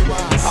them.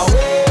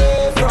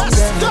 Away from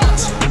them.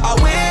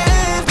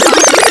 Away from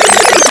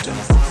them.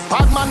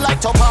 Bad man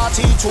like to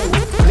party too.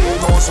 Play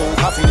more so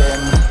coffee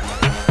them.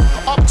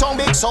 Uptown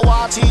big so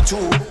party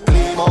too.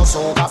 Play more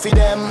so coffee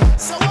them.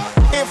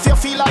 If you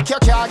feel like you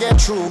can't get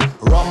through,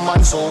 rum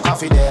and so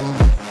coffee them.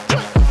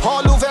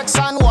 All who vex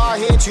and who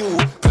hate you,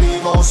 play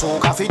more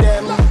soca for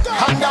them.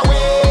 And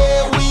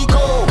away we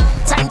go.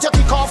 Time to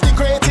kick off the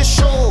greatest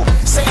show.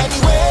 Say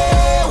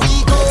anywhere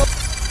we go.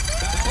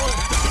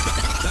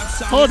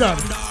 Hold on.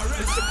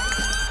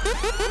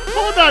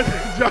 Hold on,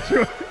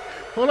 Joshua.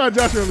 Hold on,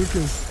 Joshua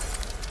Lucas.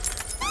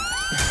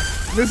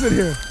 Listen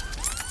here.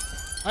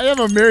 I am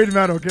a married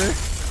man, okay?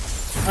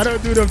 I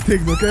don't do them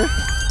things, okay?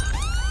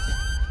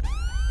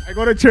 I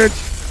go to church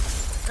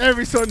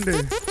every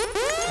Sunday.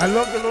 I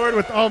love the Lord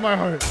with all my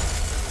heart.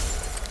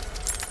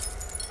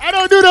 I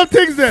don't do them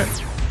things then.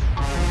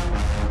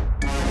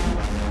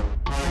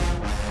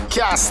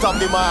 Can't stop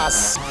the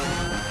mass.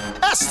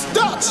 S.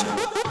 Dutch.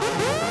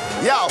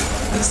 Yo.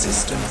 The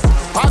system.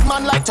 Bad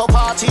man like to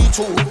party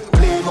too.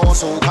 Play more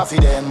soca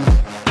for them.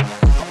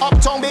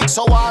 Uptown big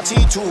so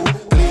hearty too.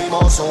 Play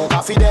more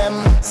soca for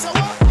them.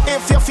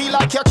 If you feel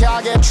like you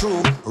can't get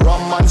through,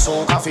 rum and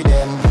soca for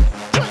them.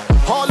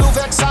 All who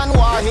vex and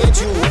who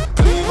hate you,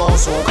 play more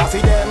soca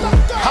for them.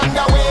 And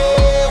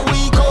away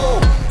we go.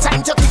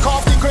 Time to kick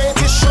off the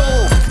greatest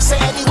show. Say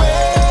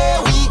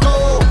anywhere we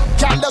go.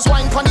 Candles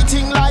wine pon the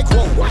thing like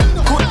whoa.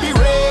 Could be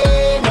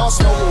rain or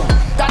snow.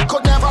 That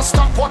could never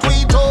stop what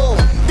we do.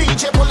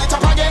 DJ pull it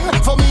up again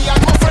for me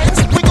and my friends.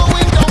 We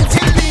going down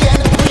till the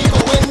end. We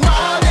going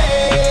naughty.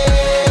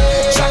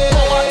 Jack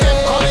Power them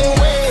calling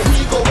way.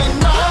 We going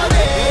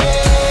naughty.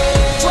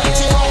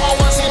 24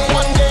 hours in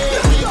one day.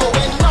 We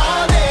going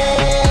naughty.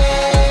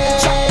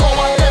 Jack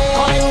Power them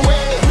calling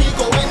way. We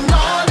going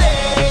naughty.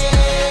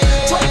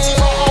 24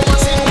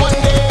 hours in one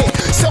day.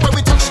 So when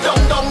we touch down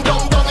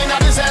in a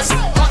disaster,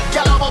 hot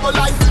gal a bubble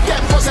like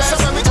them possess. So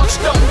when we touch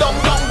down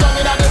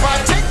in a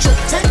divide, take trip,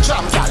 take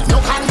jam, gal, no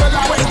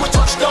candlelight. When we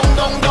touch down in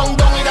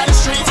a the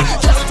street,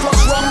 gal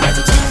plus rum,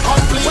 everything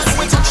complete. When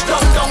we touch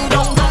down in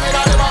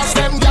a the bars,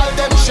 them gal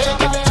them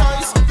shaking their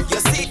eyes. You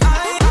see, I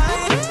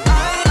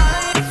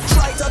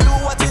try to do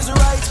what is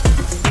right.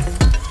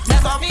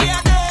 Never me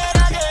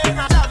again.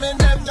 I'm having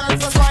them girls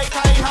just like I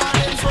had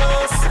in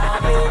first.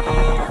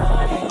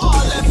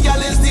 All them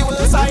gal is the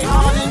worst. I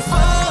horn in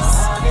first.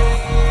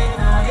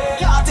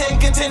 Can't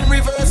take it in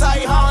reverse. I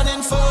horn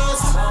in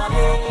first.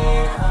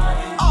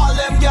 All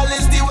them gal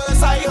is the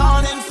worst. I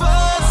horn in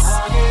first.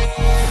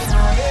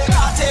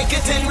 Can't take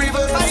it in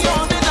reverse. I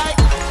horn in like.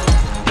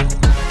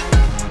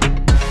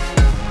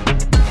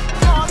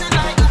 Horn in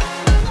like.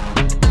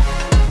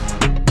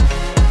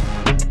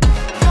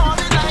 Horn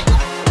in like.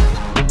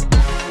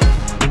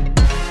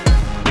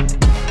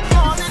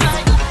 Horn in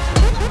like.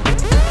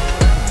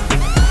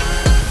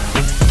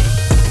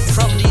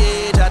 From the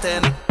age of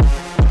 10,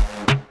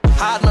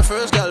 had my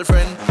first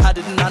girlfriend. I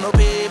didn't have no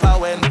paper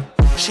when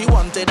she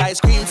wanted ice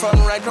cream from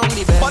right round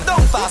the bend. But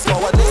don't fast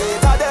forward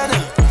later then.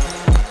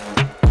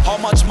 How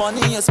much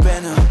money you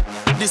spend?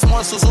 This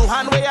small Suzu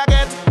hand way I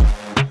get.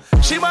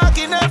 She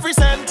marking every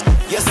cent.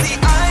 You see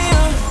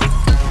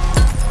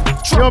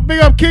Yo,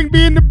 big up King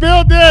B in the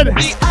building.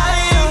 the I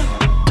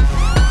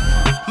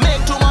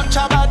make too much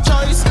a bad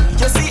choice.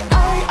 You see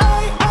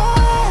I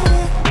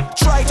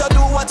try to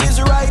do what is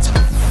right.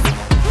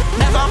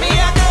 Never me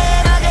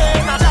again.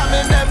 I'm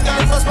jamming them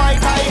girls for spite.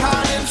 I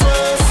horn in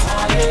first.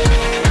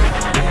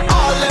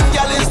 All them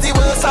gal is the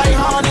worst. I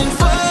horn in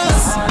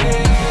first.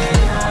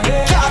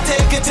 Can't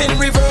take it in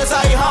reverse.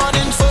 I horn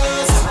in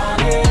first.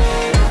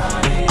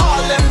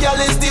 All them gal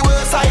is the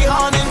worst. I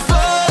horn in first.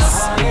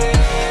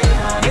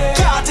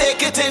 Can't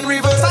take it in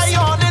reverse. I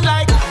horn in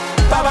like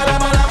ba ba da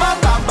ba da ba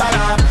ba ba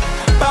da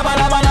ba ba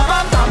da ba da ba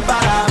ba ba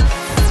da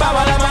ba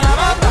ba da ba da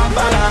ba ba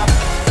ba da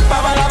ba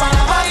ba da ba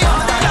da ba ya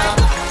da da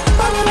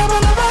ba ba da ba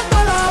da ba ba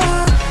da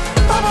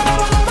ba ba da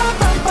ba da ba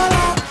ba ba da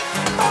ba ba da ba da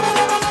ba ba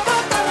da ba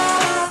ba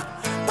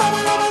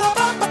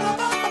da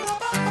ba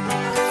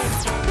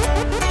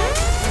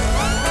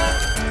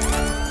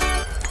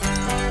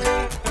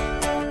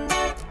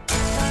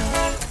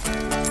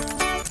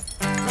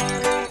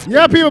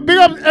Yeah, people, big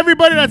up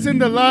everybody that's in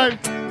the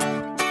live.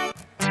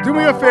 Do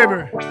me a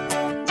favor.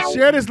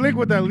 Share this link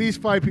with at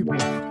least 5 people.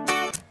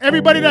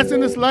 Everybody that's in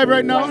this live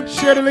right now,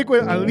 share the link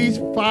with at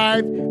least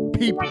 5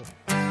 people.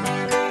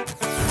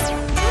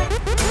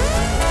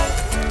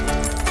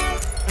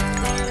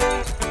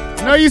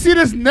 Now you see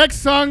this next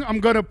song I'm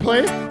gonna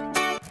play?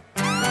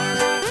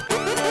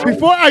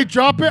 Before I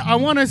drop it, I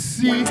wanna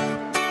see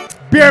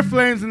Beer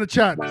Flames in the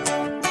chat.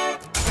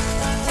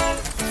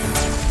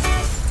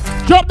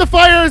 Drop the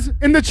fires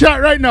in the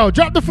chat right now.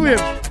 Drop the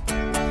flames.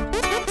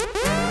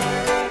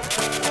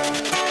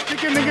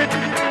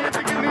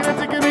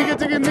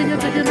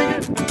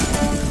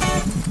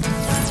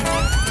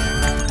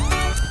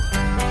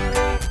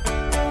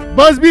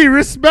 Busby,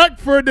 respect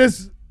for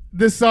this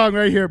song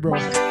right here, bro.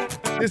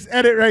 This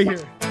edit right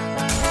here.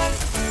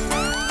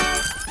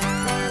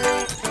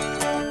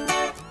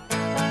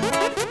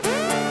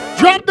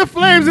 Drop the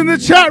flames in the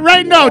chat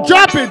right now.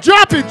 Drop it,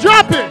 drop it,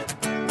 drop it.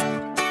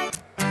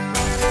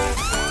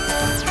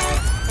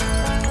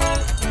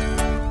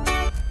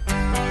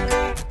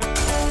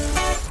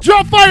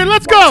 Drop fire,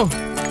 let's go.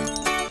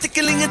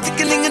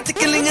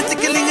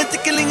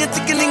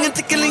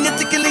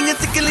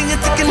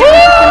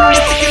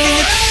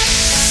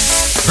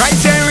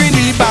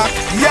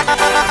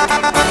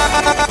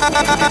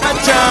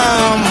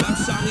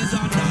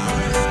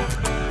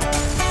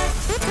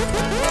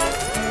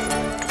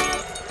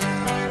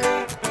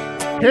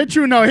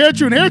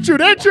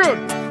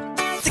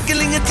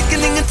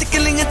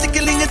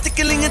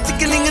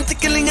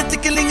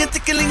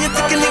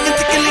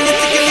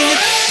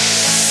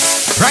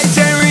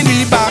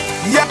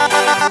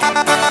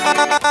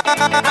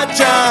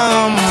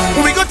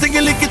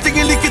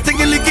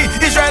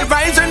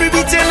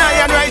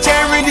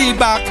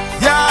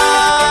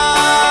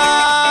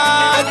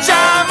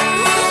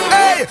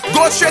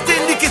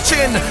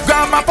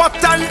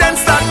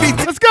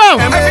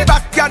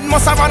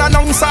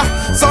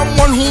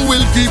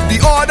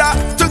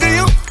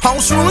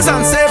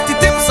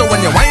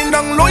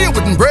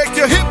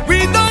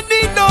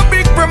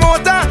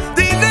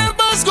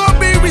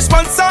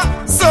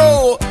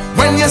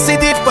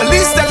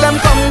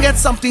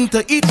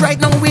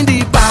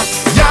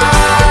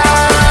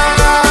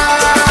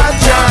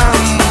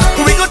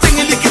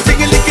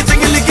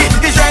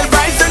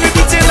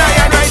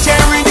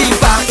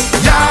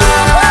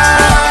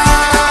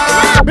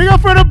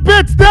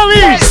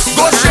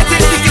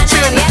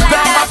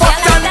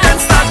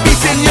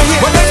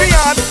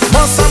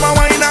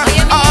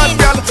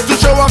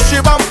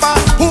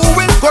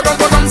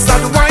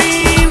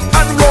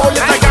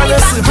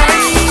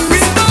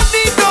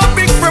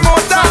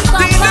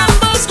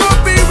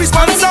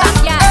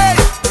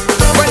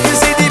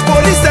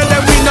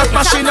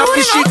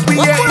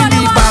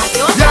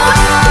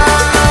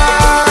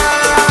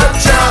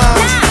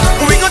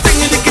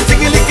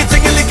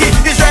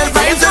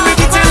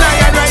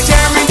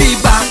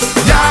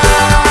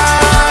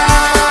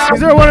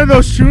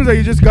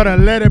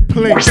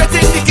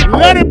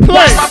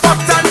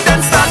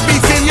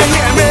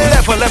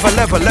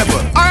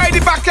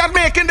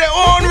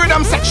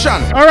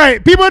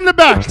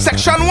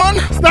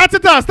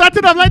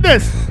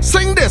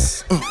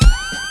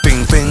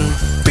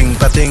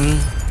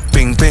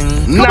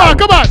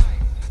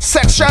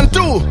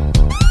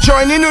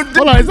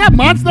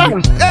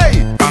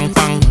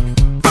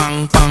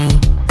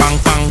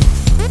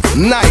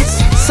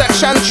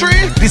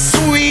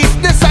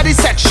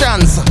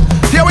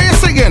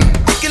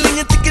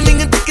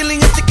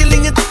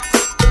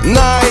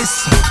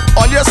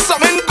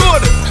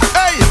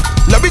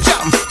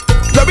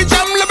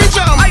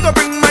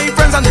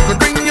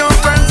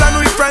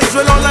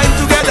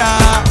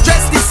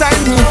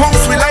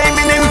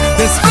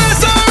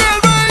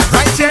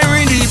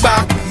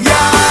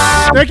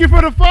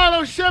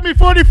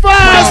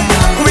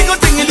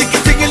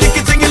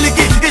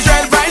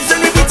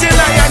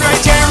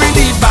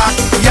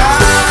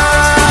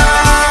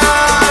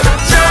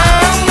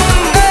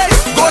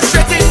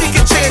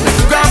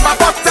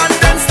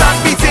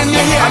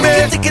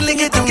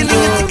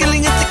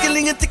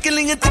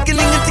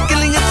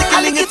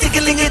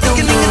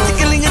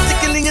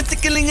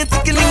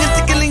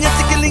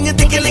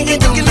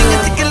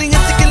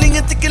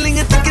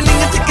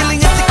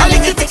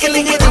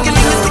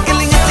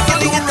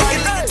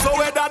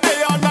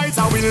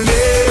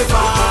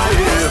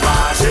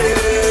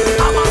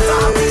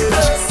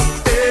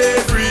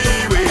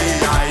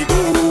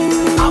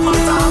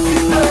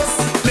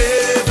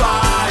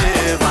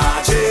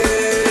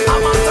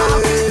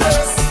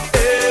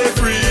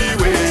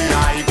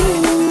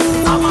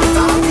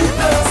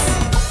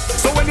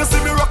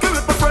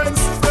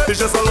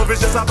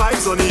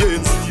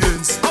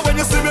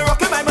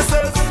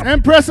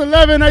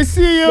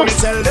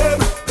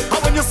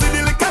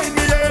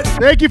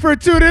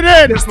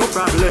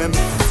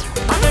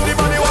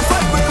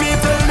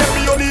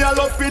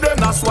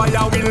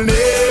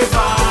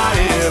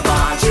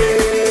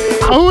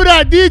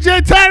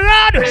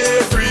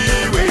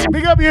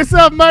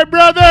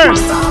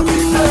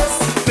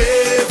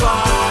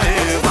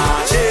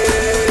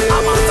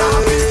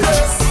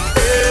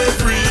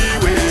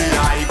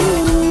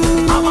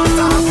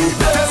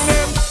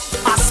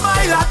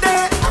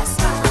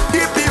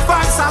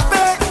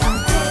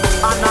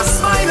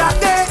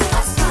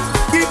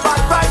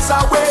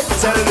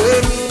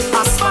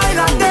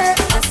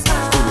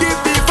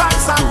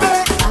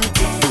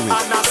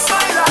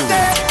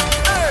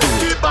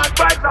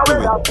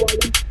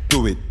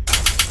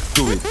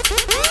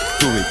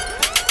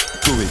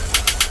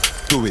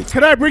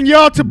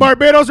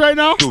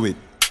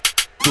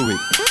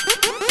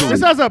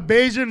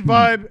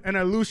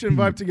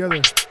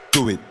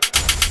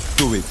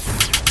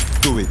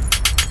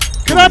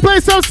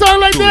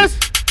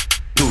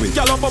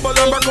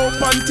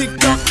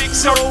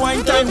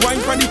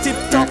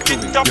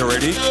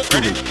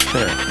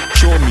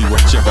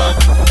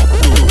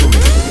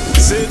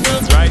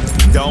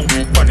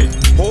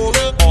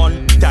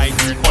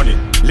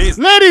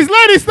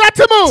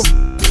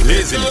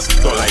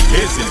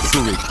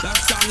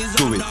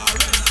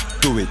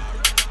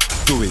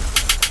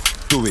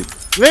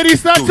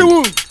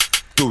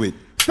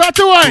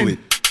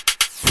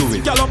 Do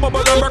it. Y'all bubble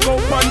and break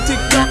out on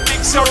TikTok.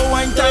 So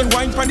wine time,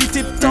 wine pan the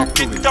tip top.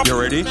 You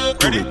ready?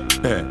 Ready?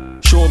 Yeah.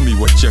 Show me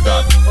what you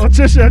got. Oh,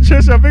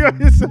 Trisha, big up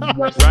yourself.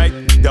 Right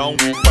down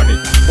on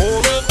it.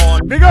 Hold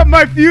on. Big up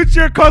my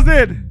future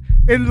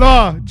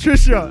cousin-in-law,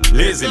 Trisha.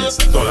 Laziness,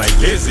 don't like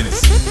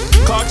laziness.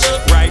 Catch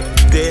right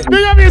there.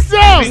 Big up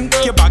yourself. Think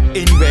you're back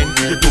in when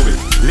you do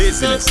it.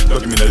 Laziness, don't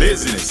give me the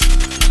laziness.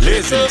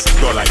 Laziness,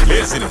 don't like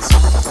laziness.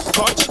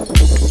 Catch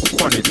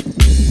on it.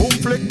 Boom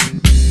flick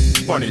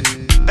on it.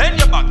 Bend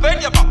your back,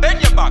 bend your back,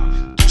 bend your back.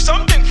 Do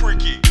something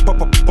freaky.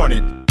 Pop up on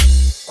it.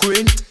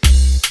 Quint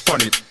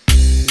on it.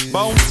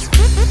 Bounce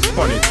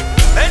on it.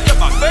 Bend your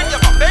back, bend your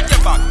back, bend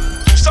your back.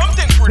 Do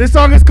something freaky. This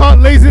song is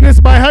called Laziness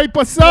by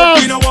Hyper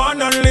Sound. You know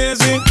one and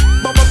lazy.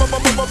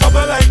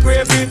 Bubble like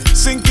gravy.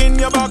 Sink in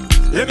your back.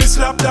 Let me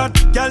slap that.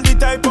 Girl, the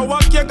type of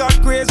walk you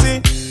got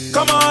crazy.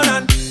 Come on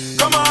and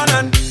go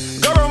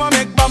round and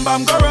make bam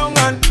bam. Go round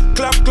and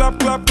clap.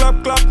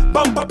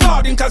 Bump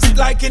applauding cause it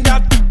like in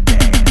that.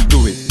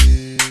 Do it.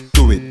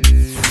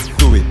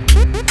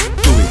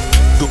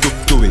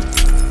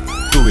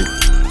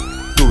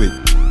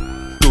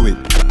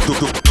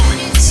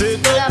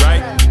 Sit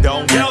right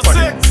down on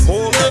it.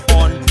 Hold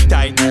on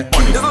tight on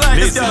it.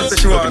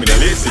 Laziness, don't give me the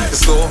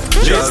laziness.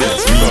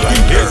 Laziness, me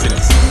like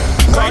laziness.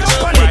 Catch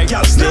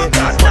right, stay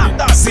on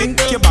it.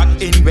 Sink your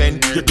back in when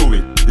you do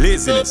it.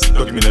 Laziness,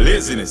 don't give me the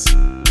laziness.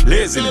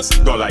 Laziness,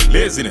 don't like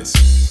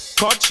laziness.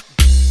 Catch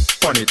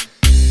on it.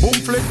 Boom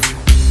flick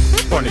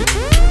on it.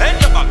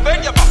 Bend your back,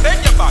 bend your back,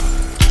 bend your back.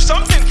 Do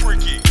something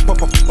freaky.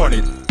 Pop up on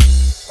it.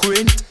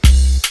 Quint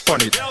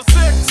on it.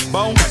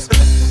 Bounce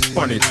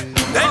on it.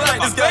 Bend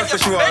like this girl, so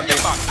she want it.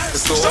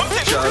 So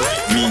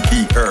just me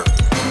be her.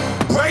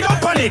 Right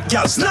up on it,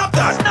 girl, snap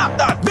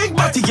that. Big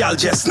body, girl,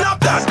 just snap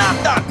that.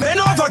 Bend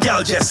over,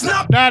 girl, just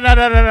snap. Nah.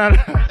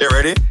 You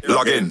ready?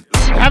 Log in.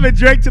 Have a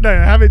drink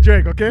tonight. Have a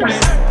drink, okay?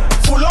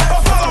 Full up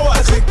of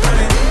followers, click on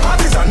it.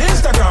 Artists on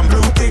Instagram,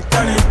 blue tick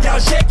on it. Girl,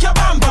 shake your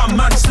bam bam,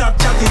 man,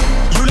 Snapchat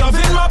it. You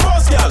loving my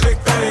post, girl, click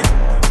on it.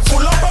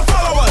 Full up of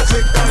followers,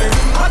 click on it.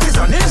 Artists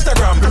on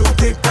Instagram, blue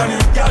tick on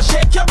it. Girl,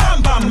 shake your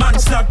bam bam, man,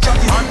 Snapchat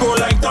it. And go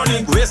like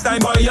tonic, waste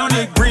time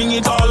bionic. Bring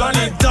it all on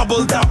it,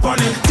 double tap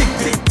on it. Tick,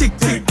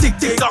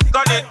 up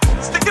on it.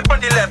 Stick it on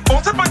the left,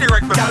 bounce it on the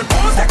right. Girl,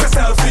 pose, take a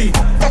selfie.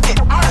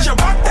 Arch your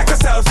back, take a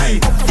selfie.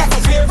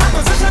 Favorite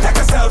position, take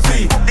a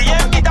selfie.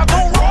 DM me that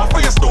don't roll for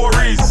your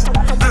stories.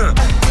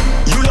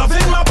 You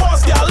loving my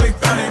post, girl, click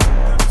on it.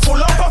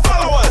 Full up of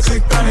followers,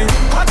 click on it.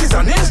 Artists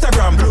on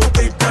Instagram, blue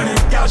tick on it.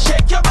 Girl,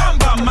 shake your bam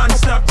bam, man,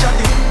 Snapchat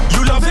it.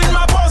 You loving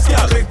my post,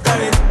 girl, click on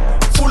it.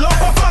 Full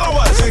up of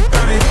followers, click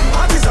on it.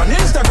 Artists on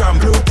Instagram,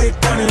 blue tick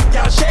on it.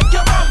 Girl, shake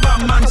your bam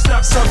bam, man,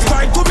 Snapchat.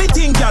 Subscribe to me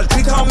thing, girl,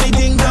 click on me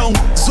ding down.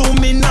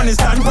 Zoom in on it,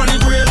 stand on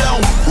it real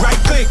down. Right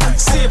click,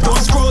 save, don't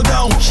scroll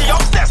down. She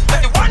obsessed,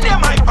 let the one day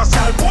my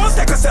girl, pose,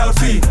 take a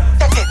selfie.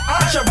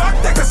 Arch your back,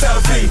 take a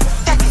selfie.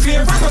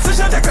 Favorite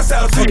position, take a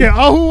selfie. Okay,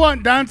 all who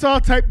want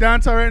dancehall, type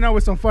dancehall right now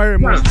with some fire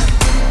emoji.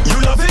 You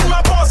loving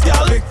my post,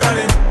 girl, click on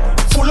it.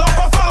 Full up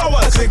of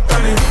followers, click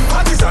on it.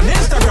 Artists on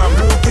Instagram,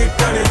 blue tick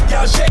on it.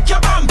 Girl, shake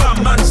your bam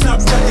bam, man,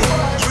 Snapchat it.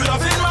 You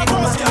loving my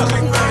post, girl,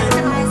 click on it.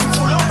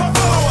 Full up of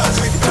followers,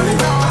 click on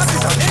it.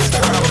 Artists on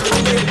Instagram, blue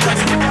tick on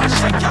it. Girl,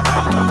 shake your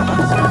bam bam.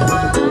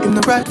 In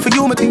the right for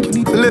you, I think you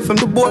need to live from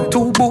the boy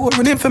too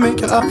boring him for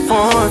make you have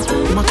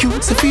fun. My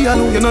cute Sophia,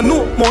 know you know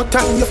no more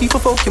time. Your people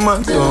fuck your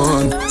man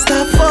done.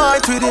 Stop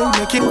fight with him,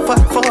 make him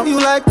fight for you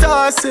like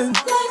Tyson.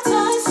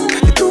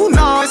 You're too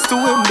nice to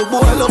him, the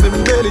boy love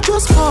him barely,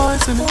 just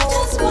poison him.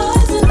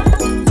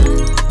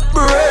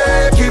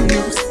 Breaking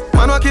news,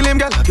 man wa kill him,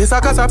 girl. I guess I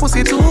got her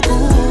pussy too good.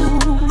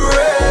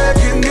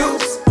 Breaking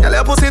news, girl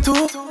your pussy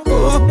too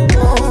good.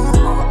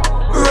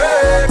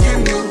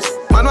 Breaking news,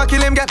 man wa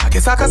kill him, girl. I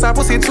guess I got her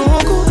pussy too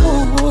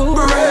good.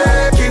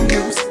 Breaking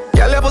news,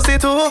 girl your pussy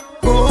too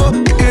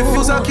good. If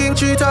you's a king,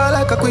 treat her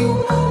like a queen.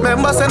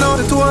 Members say now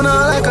the two on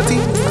her like a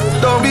team.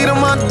 Don't be the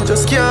man,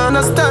 just can't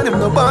understand him.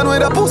 No band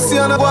with a pussy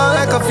and a go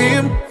like a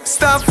film.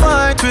 Stop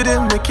fight with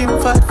him, make him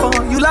fight for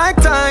you like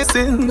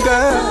Tyson,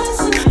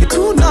 girl. You're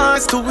too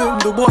nice to him,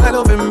 the boy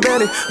love him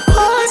belly.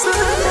 Poison.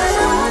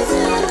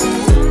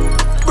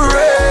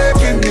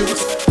 Breaking news,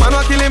 man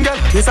wa kill him, girl.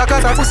 Yes, I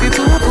got her pussy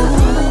too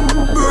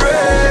good.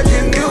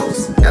 Breaking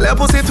news, girl your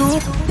pussy too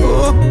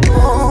good.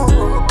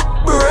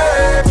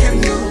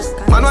 Breaking news,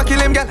 man wa kill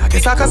him, girl.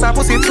 Yes, I got her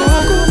pussy too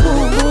good.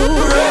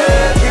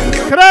 Breaking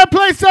news. Can I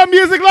play some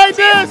music like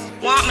this?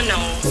 Want me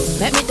know?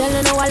 Let me tell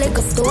you now a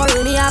little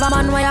story. Me have a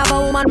man, why have a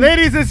woman?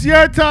 Ladies, it's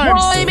your time.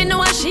 Boy, me know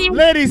what she.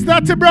 Ladies,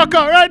 start to broke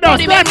out right now.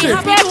 Start it.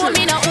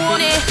 Me no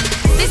own it.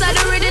 This are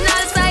the original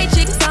side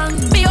chick song.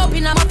 Be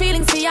open up my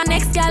feelings for your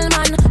next gal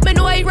man. Me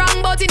know I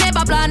wrong, but it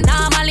never plan.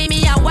 Normally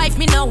me a wife,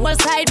 me no whole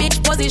side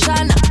bitch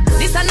position.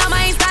 This are not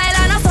my style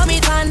and I saw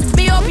me tan.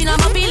 Be open up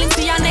my feelings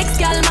for your next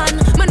gal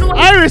man. Me know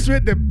Irish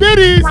with the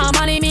biddies.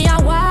 Normally me a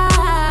wife.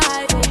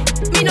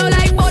 Me no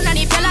like bone and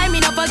if you like me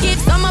no forgive.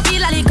 Some a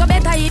feel a little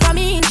better if I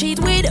mean cheat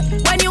with.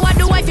 When you are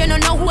the wife, you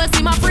don't know who else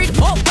in my freak.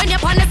 Oh, when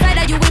you're on the side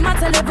of you, we must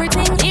tell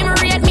everything. Him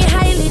rate me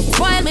highly,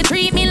 spoil me,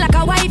 treat me like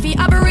a wifey.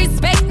 I be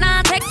respect,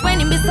 nah, take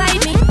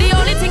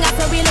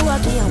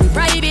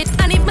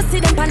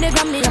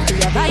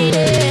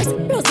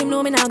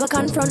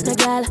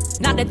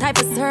the type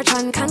of search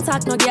and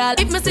contact no girl.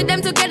 If me see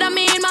them together,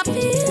 me in my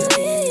feelings,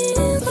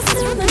 but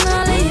still me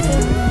not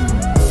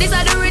leaving. These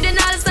are the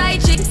original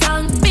side chick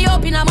song. Be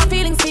open up my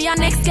feelings to your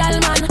next girl,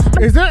 man.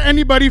 Is there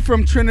anybody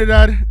from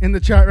Trinidad in the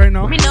chat right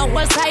now? Me know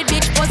what side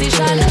bitch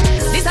position.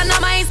 This is not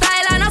my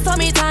style and I saw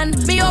me tan.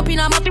 Be open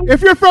up my feelings.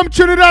 If you're from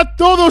Trinidad,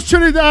 throw those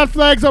Trinidad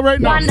flags up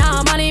right now.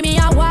 Now money me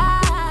a why.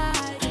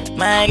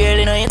 My girl,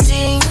 you know you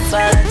think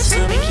fat, so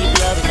me keep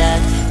loving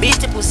that.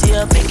 Beat your pussy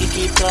up, make it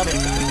keep coming.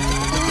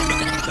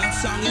 That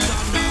song is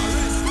on now.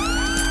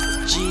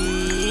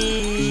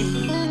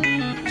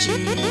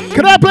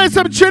 Can I play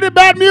some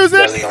Trinidad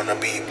music? Belly on the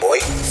beat, boy.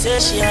 Say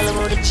she all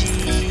about the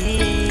G.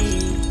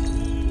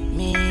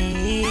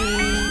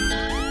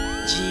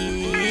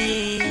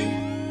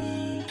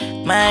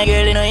 My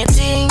girl, you know you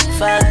think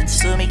fat,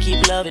 so me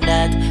keep loving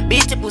that.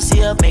 Beat your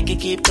pussy up, make it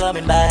keep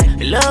coming back.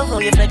 I love how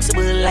you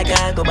flexible like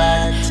I go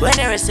bad. When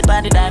you rest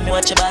upon the dime, me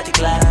watch your body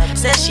clap.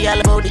 Say she all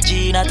about the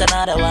G, not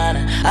another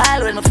one.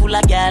 All when me fool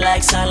like girl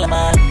like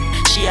Solomon.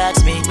 She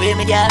asks me, where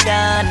me girl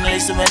gone?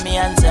 Listen when me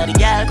answer the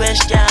girl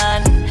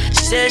question.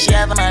 She says she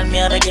have a man, me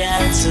have a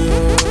girl too.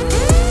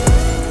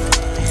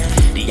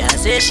 The girl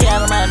says she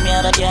have a man, me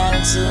have a girl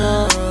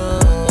too.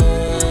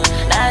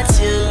 That's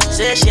you.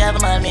 Say she have a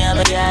man, me have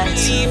a girl too.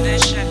 Believe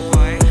this shit,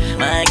 boy.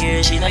 My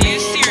girl, she not. Are you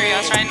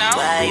serious right now?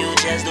 Why you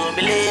just don't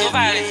believe?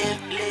 Nobody.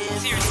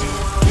 Seriously.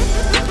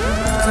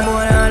 Some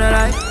boy on the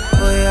life.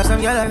 Boy, have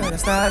some girl gonna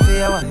start for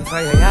your wife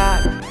for your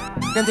yard.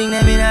 Them think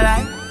them in a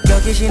lie.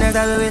 Lucky she not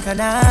have with a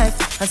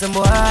knife. And some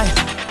boy,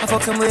 I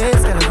fuck some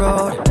ways on the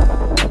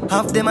road.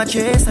 Half them a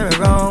chase her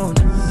around.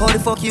 How the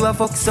fuck you a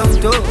fuck some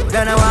too?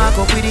 Then I walk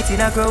up with it in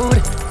a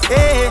crowd.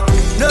 Hey,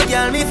 no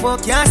girl me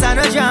fuck, can't stand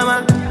no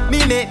drama.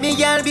 Me make me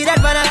girl be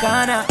that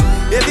banana.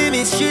 Baby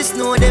miss, she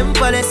know them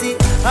policy.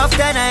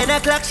 After 9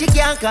 o'clock she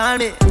can't call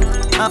me.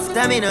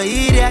 After me no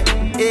eat that,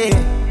 yeah.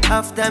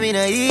 After me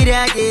no eat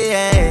that,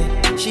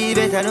 yeah. She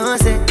better know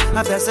say,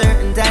 after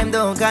certain time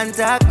don't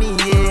contact me,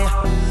 yeah.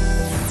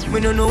 Me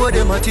no know what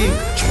them a think.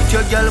 Treat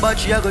your girl but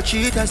she a go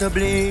cheat as a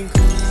blink.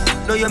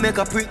 Now you make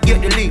a prick,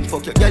 get the link.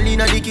 Fuck your girl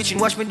inna the kitchen,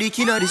 wash me dick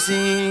inna the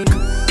sink.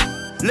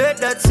 Let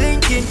that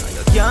sink in.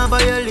 You can't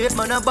violate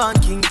man a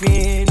band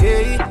kingpin,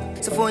 hey.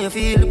 So for you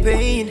feel the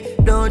pain,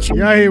 don't you?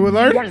 Yeah, he will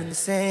learn. The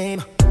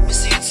same.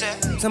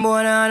 Some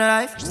boy on a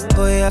life.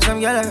 Boy, have some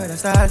girl gonna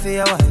start for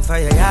your wife for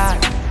your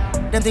yard.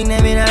 Them think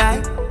them in a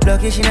lie.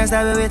 Lucky she not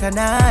stab with a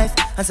knife.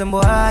 And some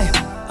boy,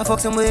 I fuck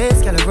some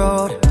ways, girl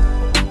road.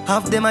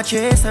 Half them a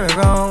chase her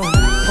around.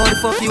 How the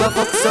fuck you a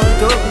fuck some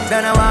dope?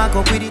 Then I walk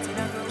up with it.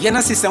 You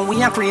know, sister,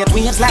 we a create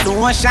waves like the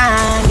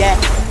ocean, yeah.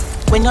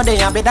 When you're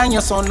there, better than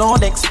your son,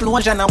 Lord,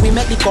 explosion, and we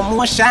make the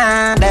commotion,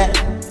 yeah.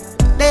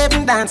 They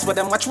even dance with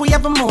them, watch we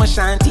have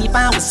emotion, deep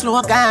and we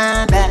slow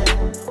down, yeah.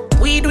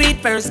 We do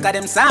it first, got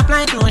them soft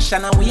like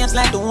lotion, and waves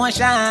like the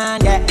ocean,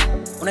 yeah.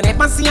 When they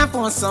never see a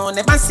phone sound,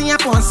 never see a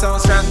phone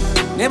sound strong.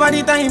 Never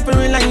the time for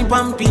rely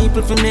on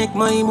people to make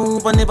my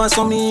move, and never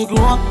saw me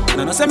grow up.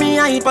 No, no, say me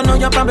hype, I know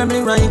you're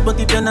probably right, but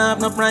if you don't have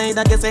no pride,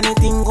 I guess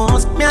anything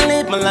goes. Me I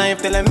live my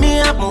life telling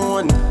me I'm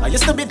on. I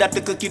used to be that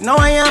little kid, now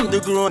I am the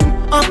grown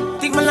up.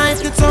 Think my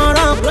life gets so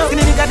rough. You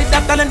need to get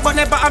that talent, but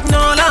never have no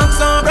luck,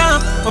 so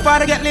rough. My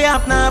father get laid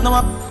off, now no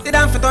up. They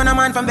don't fit on a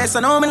man from best, so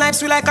now my life's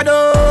sweet like a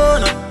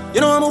donut. You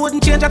know I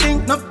wouldn't change a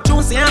thing, no.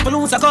 Choose and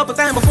lose a couple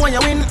times before you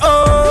win,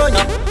 oh no.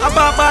 I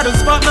bought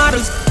bottles, bought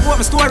models. What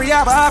my story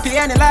have a happy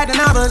ending like the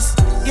novels.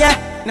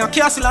 Yeah, now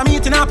castle I'm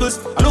eating apples.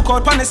 I look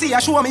out pon the sea, I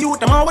show me youth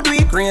them how we do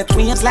it. Great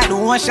waves like the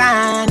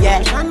ocean,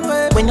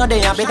 yeah. When you're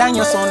there, better than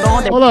your son,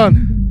 don't they? Hold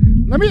on.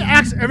 Let me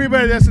ask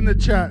everybody that's in the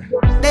chat.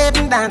 They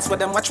even dance with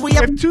them, watch we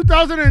have. If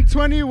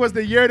 2020 was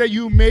the year that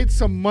you made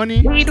some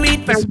money,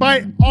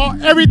 despite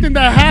everything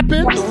that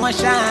happened,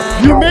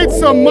 you made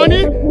some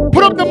money,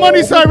 put up the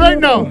money sign right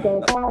now.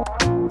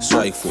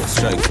 Strike force,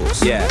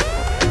 yeah.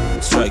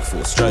 Strike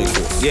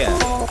force,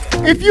 yeah.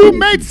 If you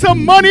made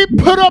some money,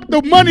 put up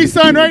the money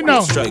sign right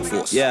now. Strike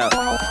force, yeah.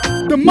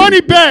 The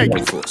money bag.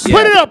 Force,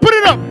 yeah. Put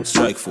it up.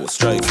 Strike force,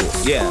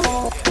 yeah.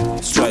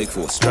 Strike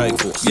force,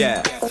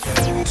 yeah.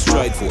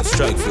 Strike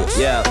force,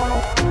 yeah.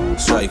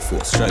 Strike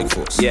force,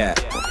 yeah.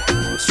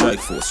 Strike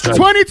force,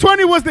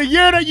 2020 was the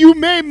year that you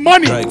made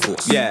money. Strike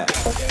force, yeah.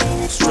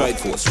 Strike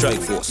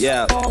force,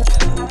 yeah.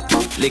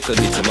 Little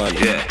bit of money,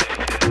 yeah.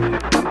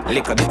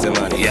 Little bit of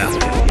money, yeah.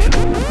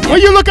 When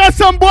you look at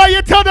some boy,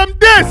 you tell them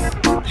this.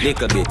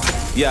 Little bit,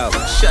 yo.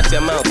 Shut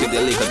your mouth with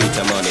your little bit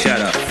of money.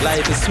 Shut up.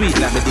 Life is sweet,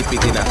 let me dip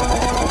it in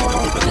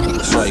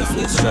a. Strike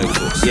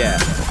force, yeah.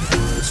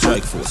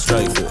 Strike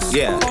force,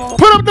 yeah.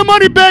 Put up the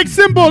money bag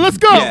symbol, let's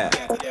go. Yeah.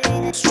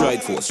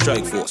 Strike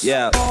force,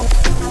 yeah.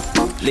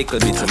 Little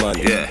bit of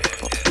money, yeah.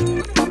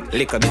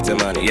 Little bit of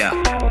money, yeah.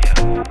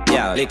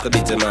 Yeah, little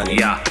bit of money,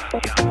 yeah.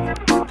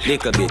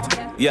 Little bit.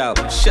 Yo,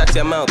 shut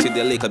your mouth with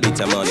the little bit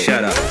of money.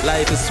 Shut up.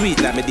 Life is sweet,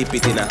 let me dip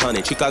it in a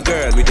honey. Chick a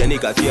girl with a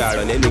nigga car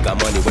and a nigga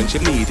money. When she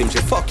meet him, she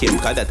fuck him,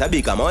 cause that a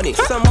bigger money.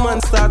 Some man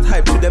start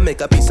hype to them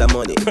make a piece of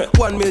money.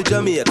 1 mil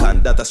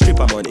Jamaican, that a strip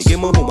of money. Give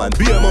my woman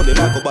beer money,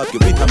 like a bag you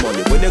bitter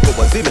money. When they go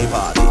a Zimmy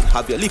party,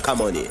 have your liquor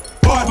money.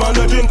 Bad man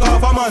no drink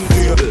off a man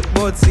table.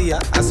 But see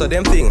I saw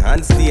them thing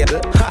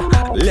unstable.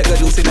 Ha, Lego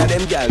juice in a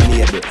them gal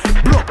needle.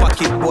 Block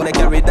pocket, boy, they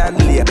carry that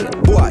label.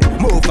 Boy,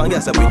 move and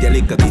yes, with your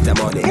little bit of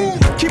money.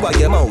 Keep out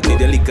your mouth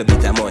with your little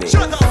bit of money.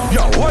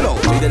 Yo, hold out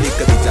with your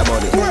little bit of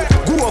money.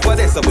 Go over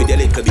there so with your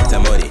little bit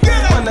of money.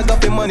 Man, I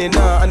got the money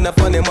now, and the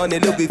funny money.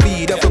 Look, we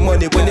feed up the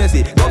money when you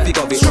see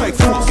coffee, strike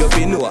food. You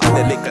be know how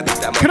the little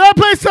bit of money. Can I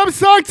play some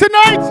song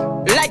tonight?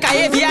 Like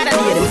I every other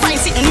day, them find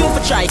something new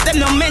for try.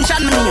 Them no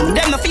mention my name,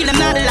 them no feel them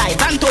not alive.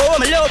 And to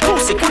home, a little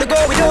pussy, coulda go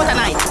without a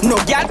night. No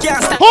girl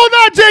can't stop. Hold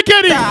on,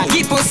 JKD.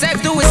 Keep yourself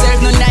to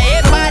yourself, none of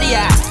everybody.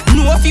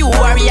 Know if you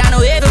worry, I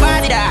know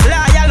everybody that.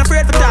 Loyal, no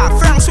afraid for talk.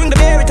 Frank swing the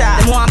berry top.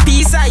 Them want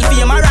peace, I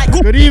feel my right.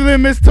 Good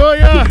evening, Miss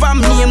Toya.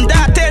 From name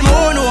that tell me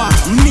who know.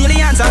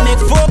 Millions I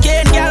make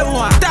 4K and girl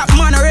one. Top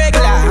man a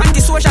regular.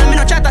 Anti-social, me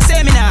no chat a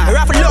seminar.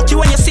 Raffle lucky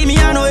when you see me,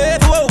 I know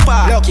every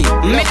whooper. Lucky.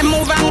 Make them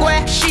move and go.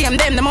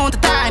 Shame them the amount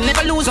of time.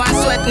 Never lose one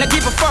sweat. No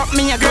give a fuck,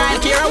 me a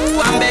grind. Care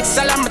who I'm back.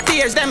 Salam my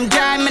tears, them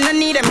dry. Me no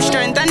need them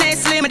strength. And they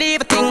slim, me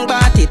even think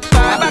about it.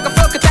 I back a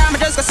fuck a time, I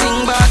just go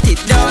sing about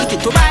it. Don't it.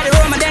 To buy the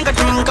home and then go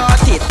drink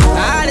out it. All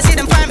I see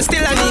them find me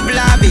still I live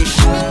lavish.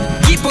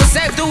 Keep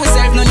yourself to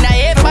yourself, none of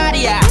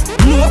everybody.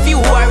 Know if you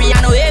worry, I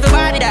know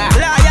everybody that.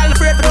 Loyal, no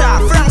afraid for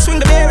talk. Frank swing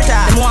the berry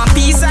top. Them want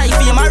peace, I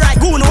feel my right.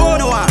 Go no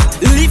one.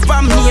 Live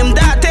from name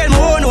that tell me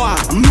who know.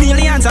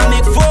 Millions I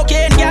make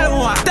 4K and girl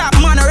one. Top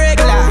man a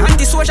regular.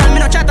 Anti-social, me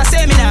no chat a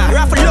seminar.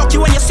 Raffle lucky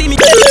when you see me.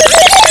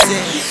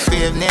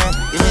 Brave name,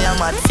 give me a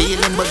mad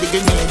feeling, but the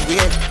grenade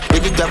great.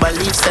 With the grab a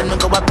leaf, send me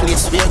go a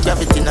place where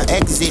gravity no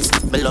exist.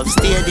 Me love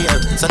stay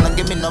there, so no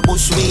give me no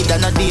bush weed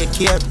and no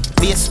daycare.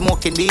 Be a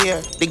smoke in the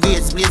air, the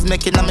grades blaze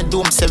making on me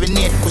dome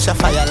serenade. Push a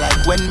fire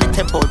like when me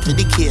tap out with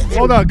the care.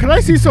 Hold on, can I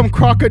see some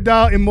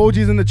crocodile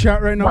emojis in the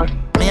chat right now?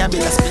 Me a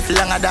bill a split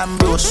longer than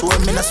bro, so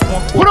me no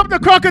smoke. Put up the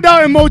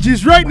crocodile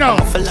emojis right now.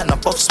 I'm full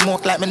and puff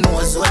smoke like me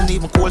nose zone,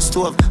 even cold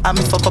stove. And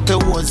me fuck up a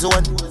war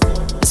zone.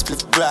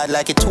 Split broad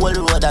like a toll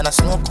road and a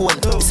snow cone.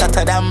 It's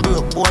hotter than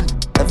broke bone.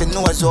 Every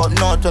nose up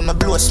north when I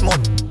blow smoke.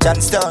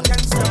 Johnstown.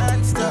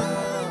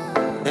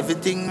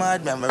 Everything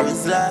mad,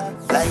 memories live.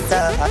 Like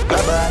that, hot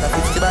grabber and a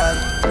 50 bag.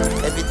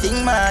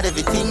 Everything mad,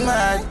 everything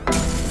mad.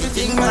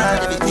 Everything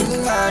mad,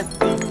 everything mad.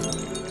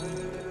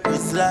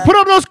 Put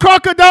up those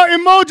crocodile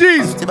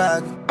emojis. 50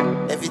 bag.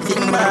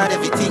 Everything mad,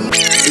 everything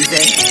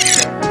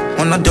mad.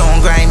 On a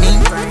down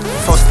grinding.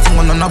 First thing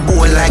on a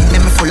bowl like me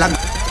full of.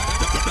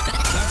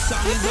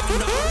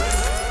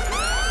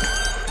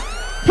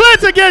 Play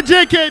it again,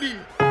 JKD.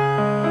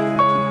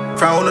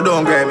 From on the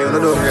don't grab me, on the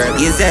don't grab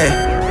me. Yes, sir.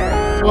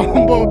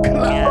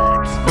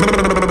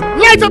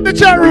 Light up the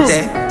chat room.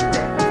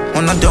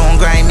 On the don't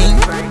grind me.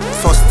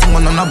 First thing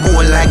on a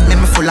bowl like me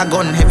full of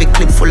gun. Heavy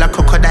clip full of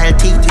crocodile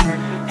teeth.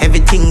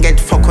 Everything get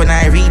fuck when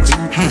I reach.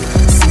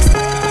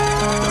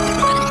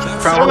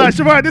 Hold on,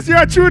 Shavar, this is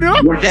your tune,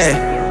 no?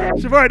 Yeah.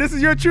 Shavar, this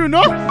is your tune,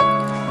 no?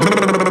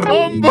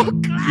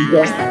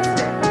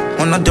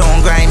 On a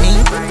don't grind me.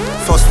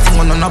 First thing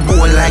on a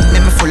bowl like me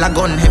full of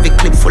gun. Heavy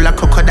clip full of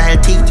crocodile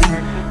teeth.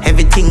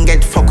 Everything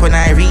get fuck when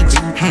I reach.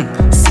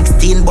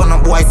 16 bun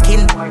up boy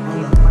skin.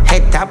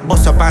 Head tap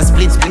bust up and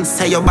split.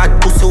 Say your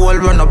bad pussy all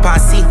run up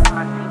and see.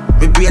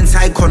 My brain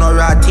side corner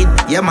rotted.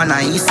 Yeah man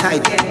on east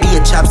side. Be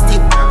a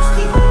chapstick.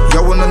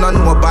 You wanna know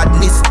no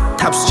badness.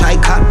 Top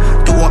striker.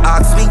 Don't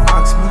ask me.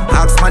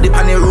 Ask my dip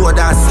on the road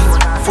and see.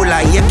 Full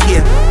of AK.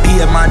 Be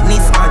a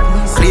madness.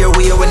 Clear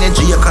way when you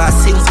drink or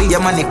sing. Yeah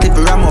man the clip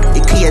ram up.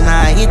 The clear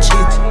now hit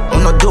shit.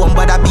 On no dumb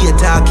but I be a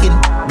talking.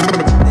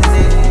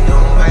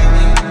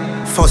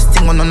 First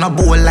thing on a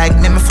bowl like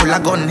me full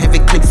of gun. Heavy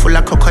clip full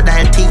of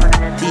crocodile teeth.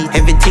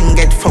 Everything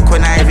get fuck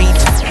when I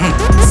reach.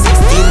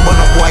 16 bun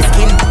up boy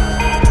skin.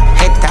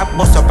 Head tap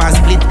bust up and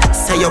split.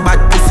 Say your bad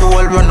pussy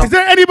all run up. Is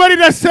there anybody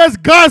that says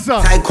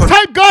Gaza?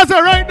 Type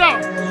Gaza right now.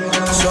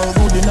 So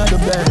good in the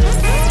bed.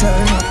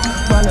 Turn up,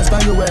 balance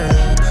by your way.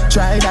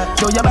 Try that,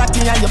 show your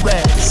body and your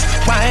breasts.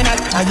 Why not?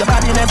 And your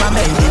body never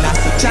made in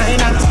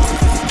China.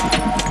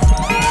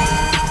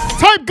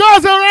 Type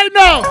Gaza right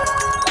now.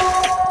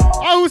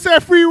 I who say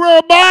free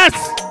world boss.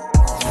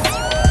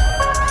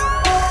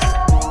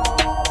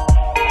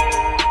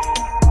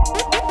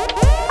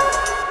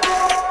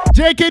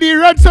 JKD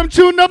run some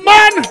tune the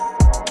man.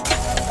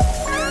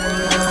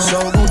 So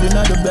good in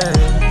the bed.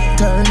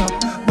 Turn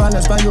up,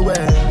 balance by your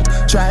way.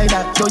 Try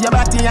that, show your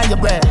body and your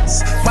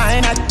breasts.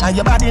 Why not? And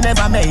your body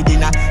never made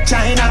in a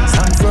China.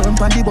 Stand firm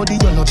on the body,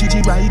 you're no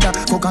chichi rider.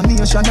 Fuck a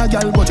nation, a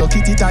girl, but you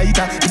kitty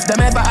tighter. If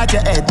them ever at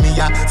your head, me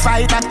a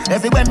fight back.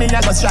 Everywhere me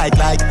a go strike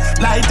like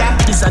lighter.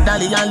 This a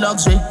dolly and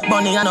luxury,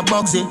 bunny and a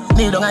bugsy.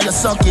 Kneel down and you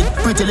suck it,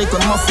 pretty little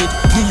muffet.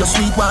 Give you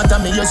sweet water,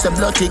 me use a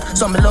blood tick.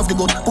 Some me love the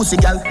good pussy,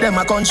 girl. Them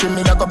a country,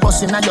 me a go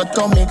bustin' at your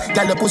tummy.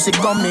 Girl, your pussy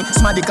gummy,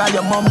 smarty call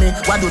your mommy.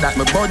 Why do that,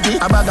 my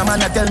body? A bag of man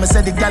a tell me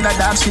say the girl a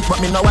dog shit,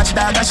 but me no watch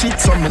dog a shit.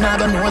 So me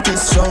not gonna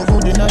notice. So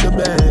good in your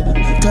bed,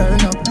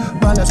 turn up,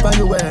 balance by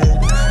your way.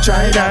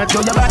 Try that,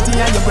 show your body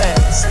and your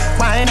breasts.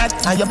 Why not?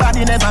 And your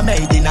body never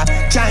made in a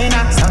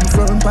China. Stand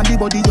firm on the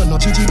body, you're no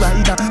chichi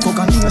rider.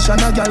 Fuck a nation,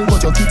 a girl,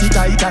 but your kitty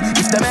tighter.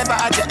 If them ever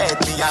at your head,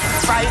 me a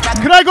fight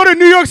back. Can I go to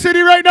New York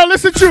City right now?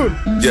 Listen to it.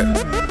 Yeah,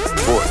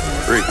 4,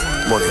 3,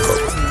 money cup.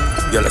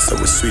 Yeah, let's say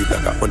we're sweet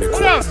like that honey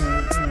cup.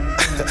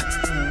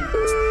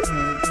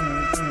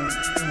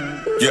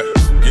 Yeah.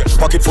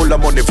 Pocket full of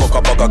money, fuck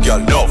a bag of girl,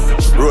 nuff.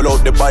 Roll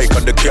out the bike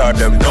and the car,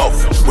 them nuff.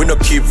 We no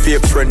keep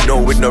fake friend,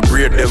 no, we no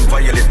braid them.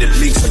 Violate the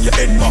links on your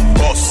head, my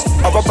boss.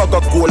 Have a bag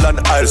of gold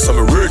and aisle, so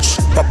me rich.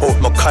 Pop out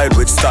my Kyle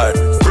with style.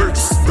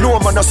 No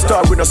man a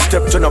star, we no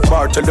step to the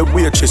bar. Tell the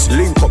waitress,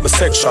 link up my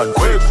section,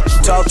 quick.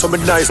 Talk to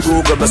me nice,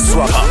 Google my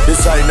swag.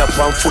 Designer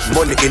pan foot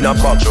money in a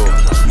bag.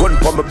 Gun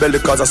pa my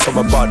belly cause I saw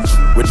my bad.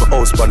 With my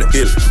house on the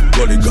hill,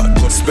 golly god,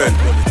 spend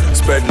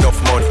enough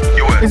money.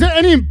 Is there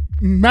any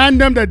man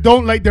them that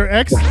don't like their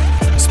ex?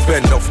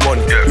 Spend enough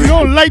money. You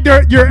don't like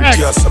your ex.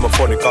 Yes, I'm a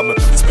funny comment.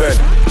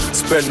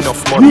 Spend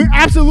enough money. You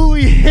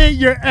absolutely hate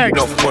your ex.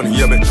 Enough money,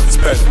 yeah, man.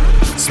 Spend.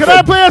 Can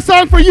I play a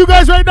song for you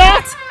guys right now?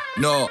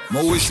 No,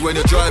 my wish when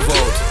you drive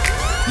out,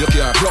 you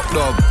can't block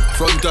down.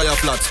 Front tire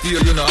flat,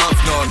 steel you no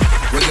have none.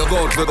 When you go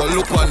out, we go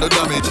look on the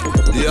damage.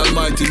 The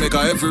Almighty make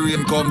a every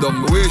rain come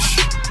down. Wish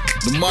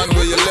the man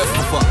where you left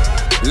before,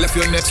 left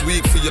you next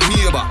week for your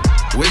neighbor.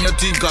 When you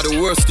think of the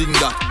worst thing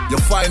that you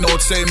find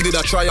out, same did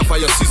a try for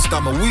your sister.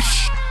 I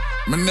wish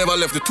me never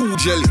left the two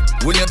jelly.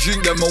 When you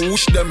drink them, I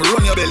wish them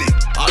run your belly.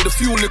 All the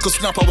few little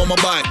snap I want my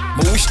buy.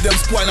 I wish them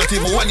spoil not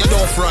even when you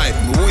don't fry.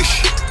 I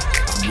wish,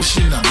 I'm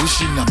wishing, I'm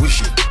wishing, I'm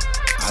wishing.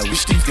 I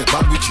wish things get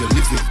back with your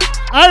living.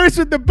 Iris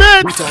with the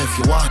bed. Which if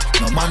you want,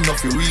 no man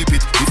if you reap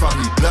it. If I'm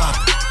black,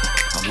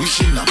 I'm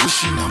wishing, I'm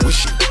wishing, I'm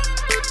wishing.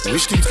 I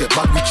wish things get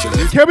back with your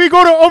living. Can we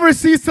go to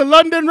overseas to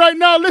London right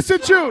now?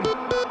 Listen to.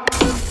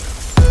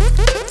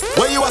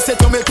 When you a say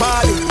to me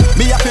party,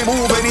 me have to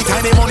move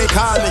anytime the money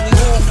call me.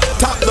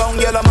 Top down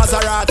yellow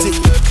Maserati,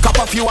 cop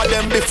a few of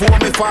them before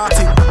me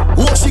 40.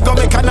 Oh, she go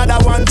make another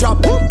one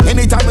drop.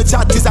 Anytime we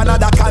chat is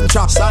another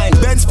contract. Sign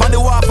Benz pan the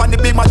wharf and the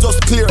beam are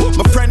just clear.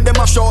 My friend them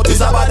a short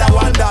is about that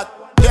one that.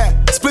 Yeah,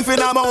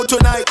 spliffing I'm out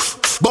tonight.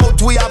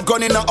 Both we have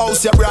gone in the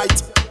house, you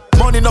bright.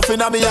 Money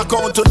nothing on me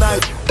account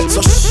tonight.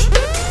 So shh,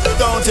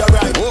 don't you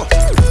right.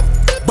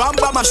 Bam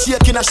bam a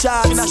shake in a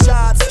shot.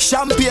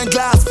 Champagne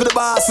glass for the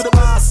boss.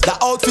 The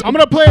outfit. I'm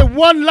gonna play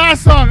one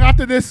last song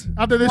after this.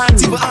 Bam bam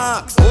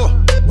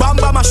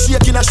a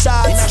shake in a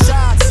shot.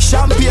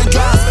 Champagne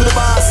glass for the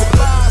boss.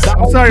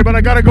 I'm sorry, but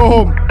I gotta go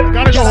home.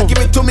 Give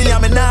it to me,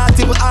 I'm not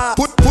even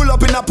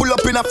Pull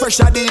up in a fresh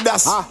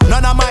Adidas.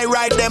 None of my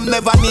ride them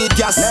never need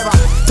gas.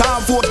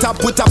 Time for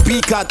top with a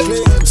peacock.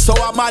 So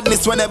a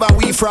madness whenever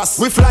we frost.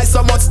 We fly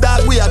so much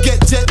that we a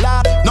get jet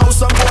lag. Now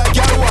some boy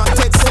girl want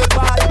take set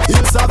bad.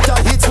 Hits after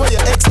hits where you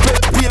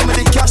expect. Pay me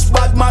the cash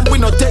bad man, we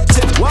no take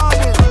jet.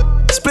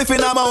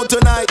 Spliffing I'm out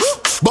tonight.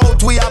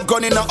 Both we have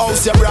gone in the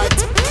house, you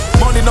right.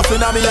 Money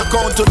nothing on me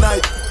account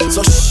tonight.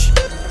 So shh,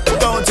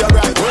 don't you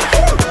right.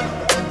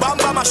 Bam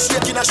bam a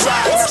shaking a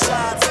shot.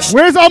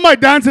 Where's all my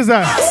dancers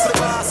at?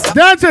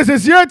 Dancers,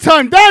 it's your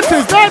time.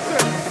 Dancers.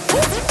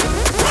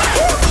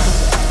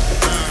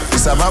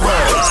 It's a my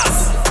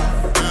words.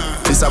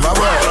 It's a my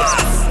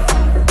words.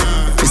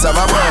 It's a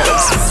my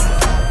words.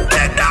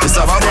 It's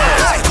a my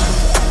words.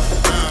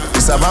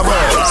 It's a my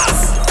words.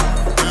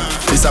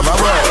 It's a my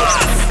words.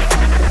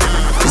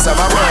 It's a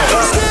my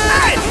words.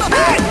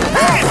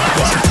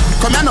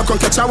 Come here, no come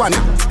catch a one.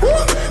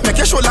 Make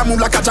your shoulder move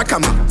like a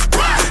jackhammer.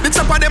 The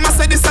chopper them a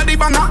say this a the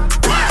banger.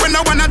 When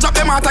no wanna drop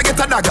them out, I get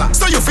a dagger.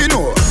 So you feel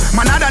know,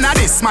 man a done a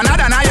this, man a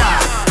done a ya.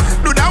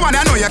 Do that one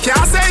I know you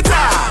can't say it.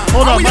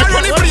 Hold on, we are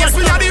running place,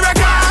 we are the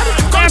record.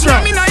 Come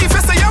try me now if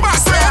you say you're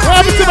back. What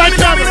happened to my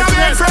camera?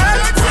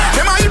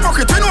 Them a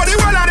hypocrite, we know the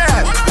one of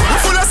them. We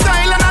full of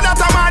style and that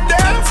I'm mad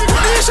them.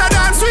 These a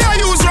dance, we are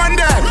use run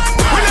them.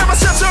 We never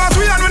stretch out,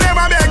 we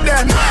never beg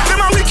them.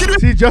 Them a wicked.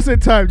 See, just in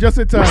time.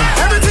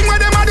 Everything where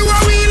them a do a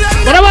wheel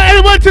and but I want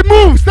everyone to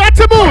move. Start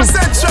to move.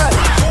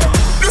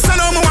 Listen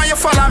how me why you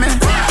follow me.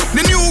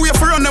 The new way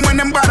for run them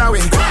when them bad away.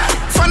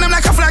 Fan them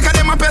like a flag and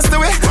them a pest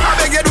away. I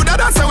beg you do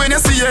that dance when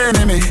you see your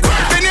enemy.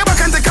 Then you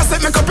back and take a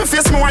step, make up your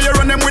face. Me why you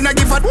run them when I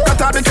give a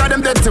that because them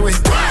dead to it.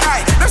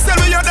 Aye, them still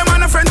we out them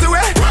and a friend to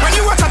it. When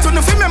you watch that to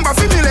no remember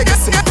fi me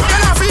legacy. You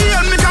not fi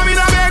hear me come in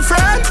a big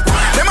friend.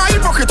 Them a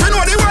hypocrite, we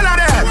know the one of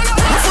them.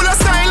 We full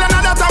of style and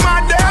that I'm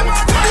mad them.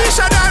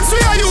 These a dance we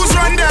a use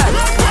run them.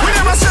 We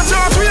never stretch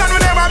out, we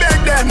never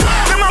beg them.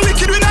 Them a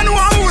wicked, we don't know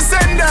who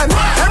send them.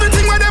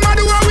 Everything where them a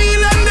do a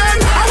wheel and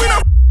them.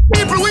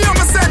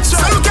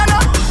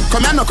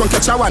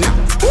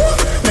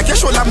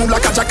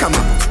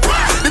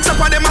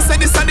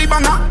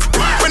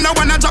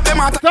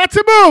 matter. Start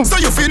to move. So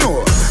you feel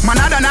know,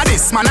 man a than a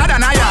this, man a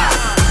than a ya.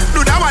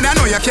 Do that one I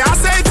know you can't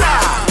say it.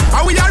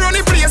 And we are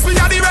running place, we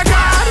are the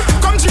record.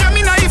 Come to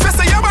me now if you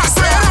say your boss.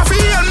 So you don't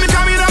feel me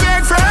come in a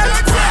big friend.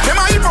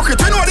 Them a hypocrite,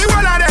 we know the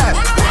one of them.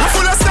 We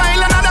full of style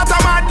and that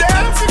I'm mad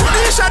them.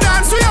 Nisha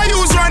dance, we are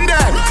use run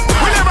them.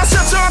 We never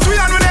stretch out, we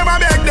and we never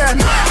beg them.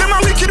 Them a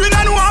wicked, we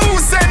don't know who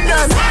send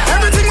them.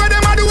 Everything where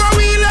them a do,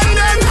 we lend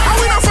them. And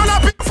we don't follow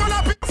it,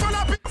 follow it,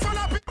 follow it,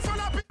 follow it,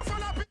 follow it,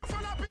 follow it,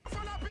 follow it,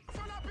 follow it,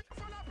 follow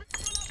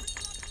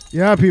it.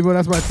 Yeah, people,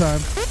 that's my time.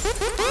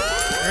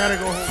 I gotta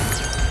go home.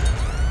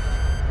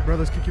 My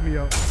brother's kicking me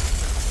out.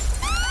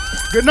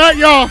 Good night,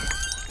 y'all.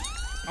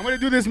 I'm gonna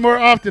do this more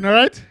often, all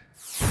right?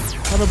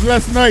 Have a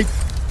blessed night.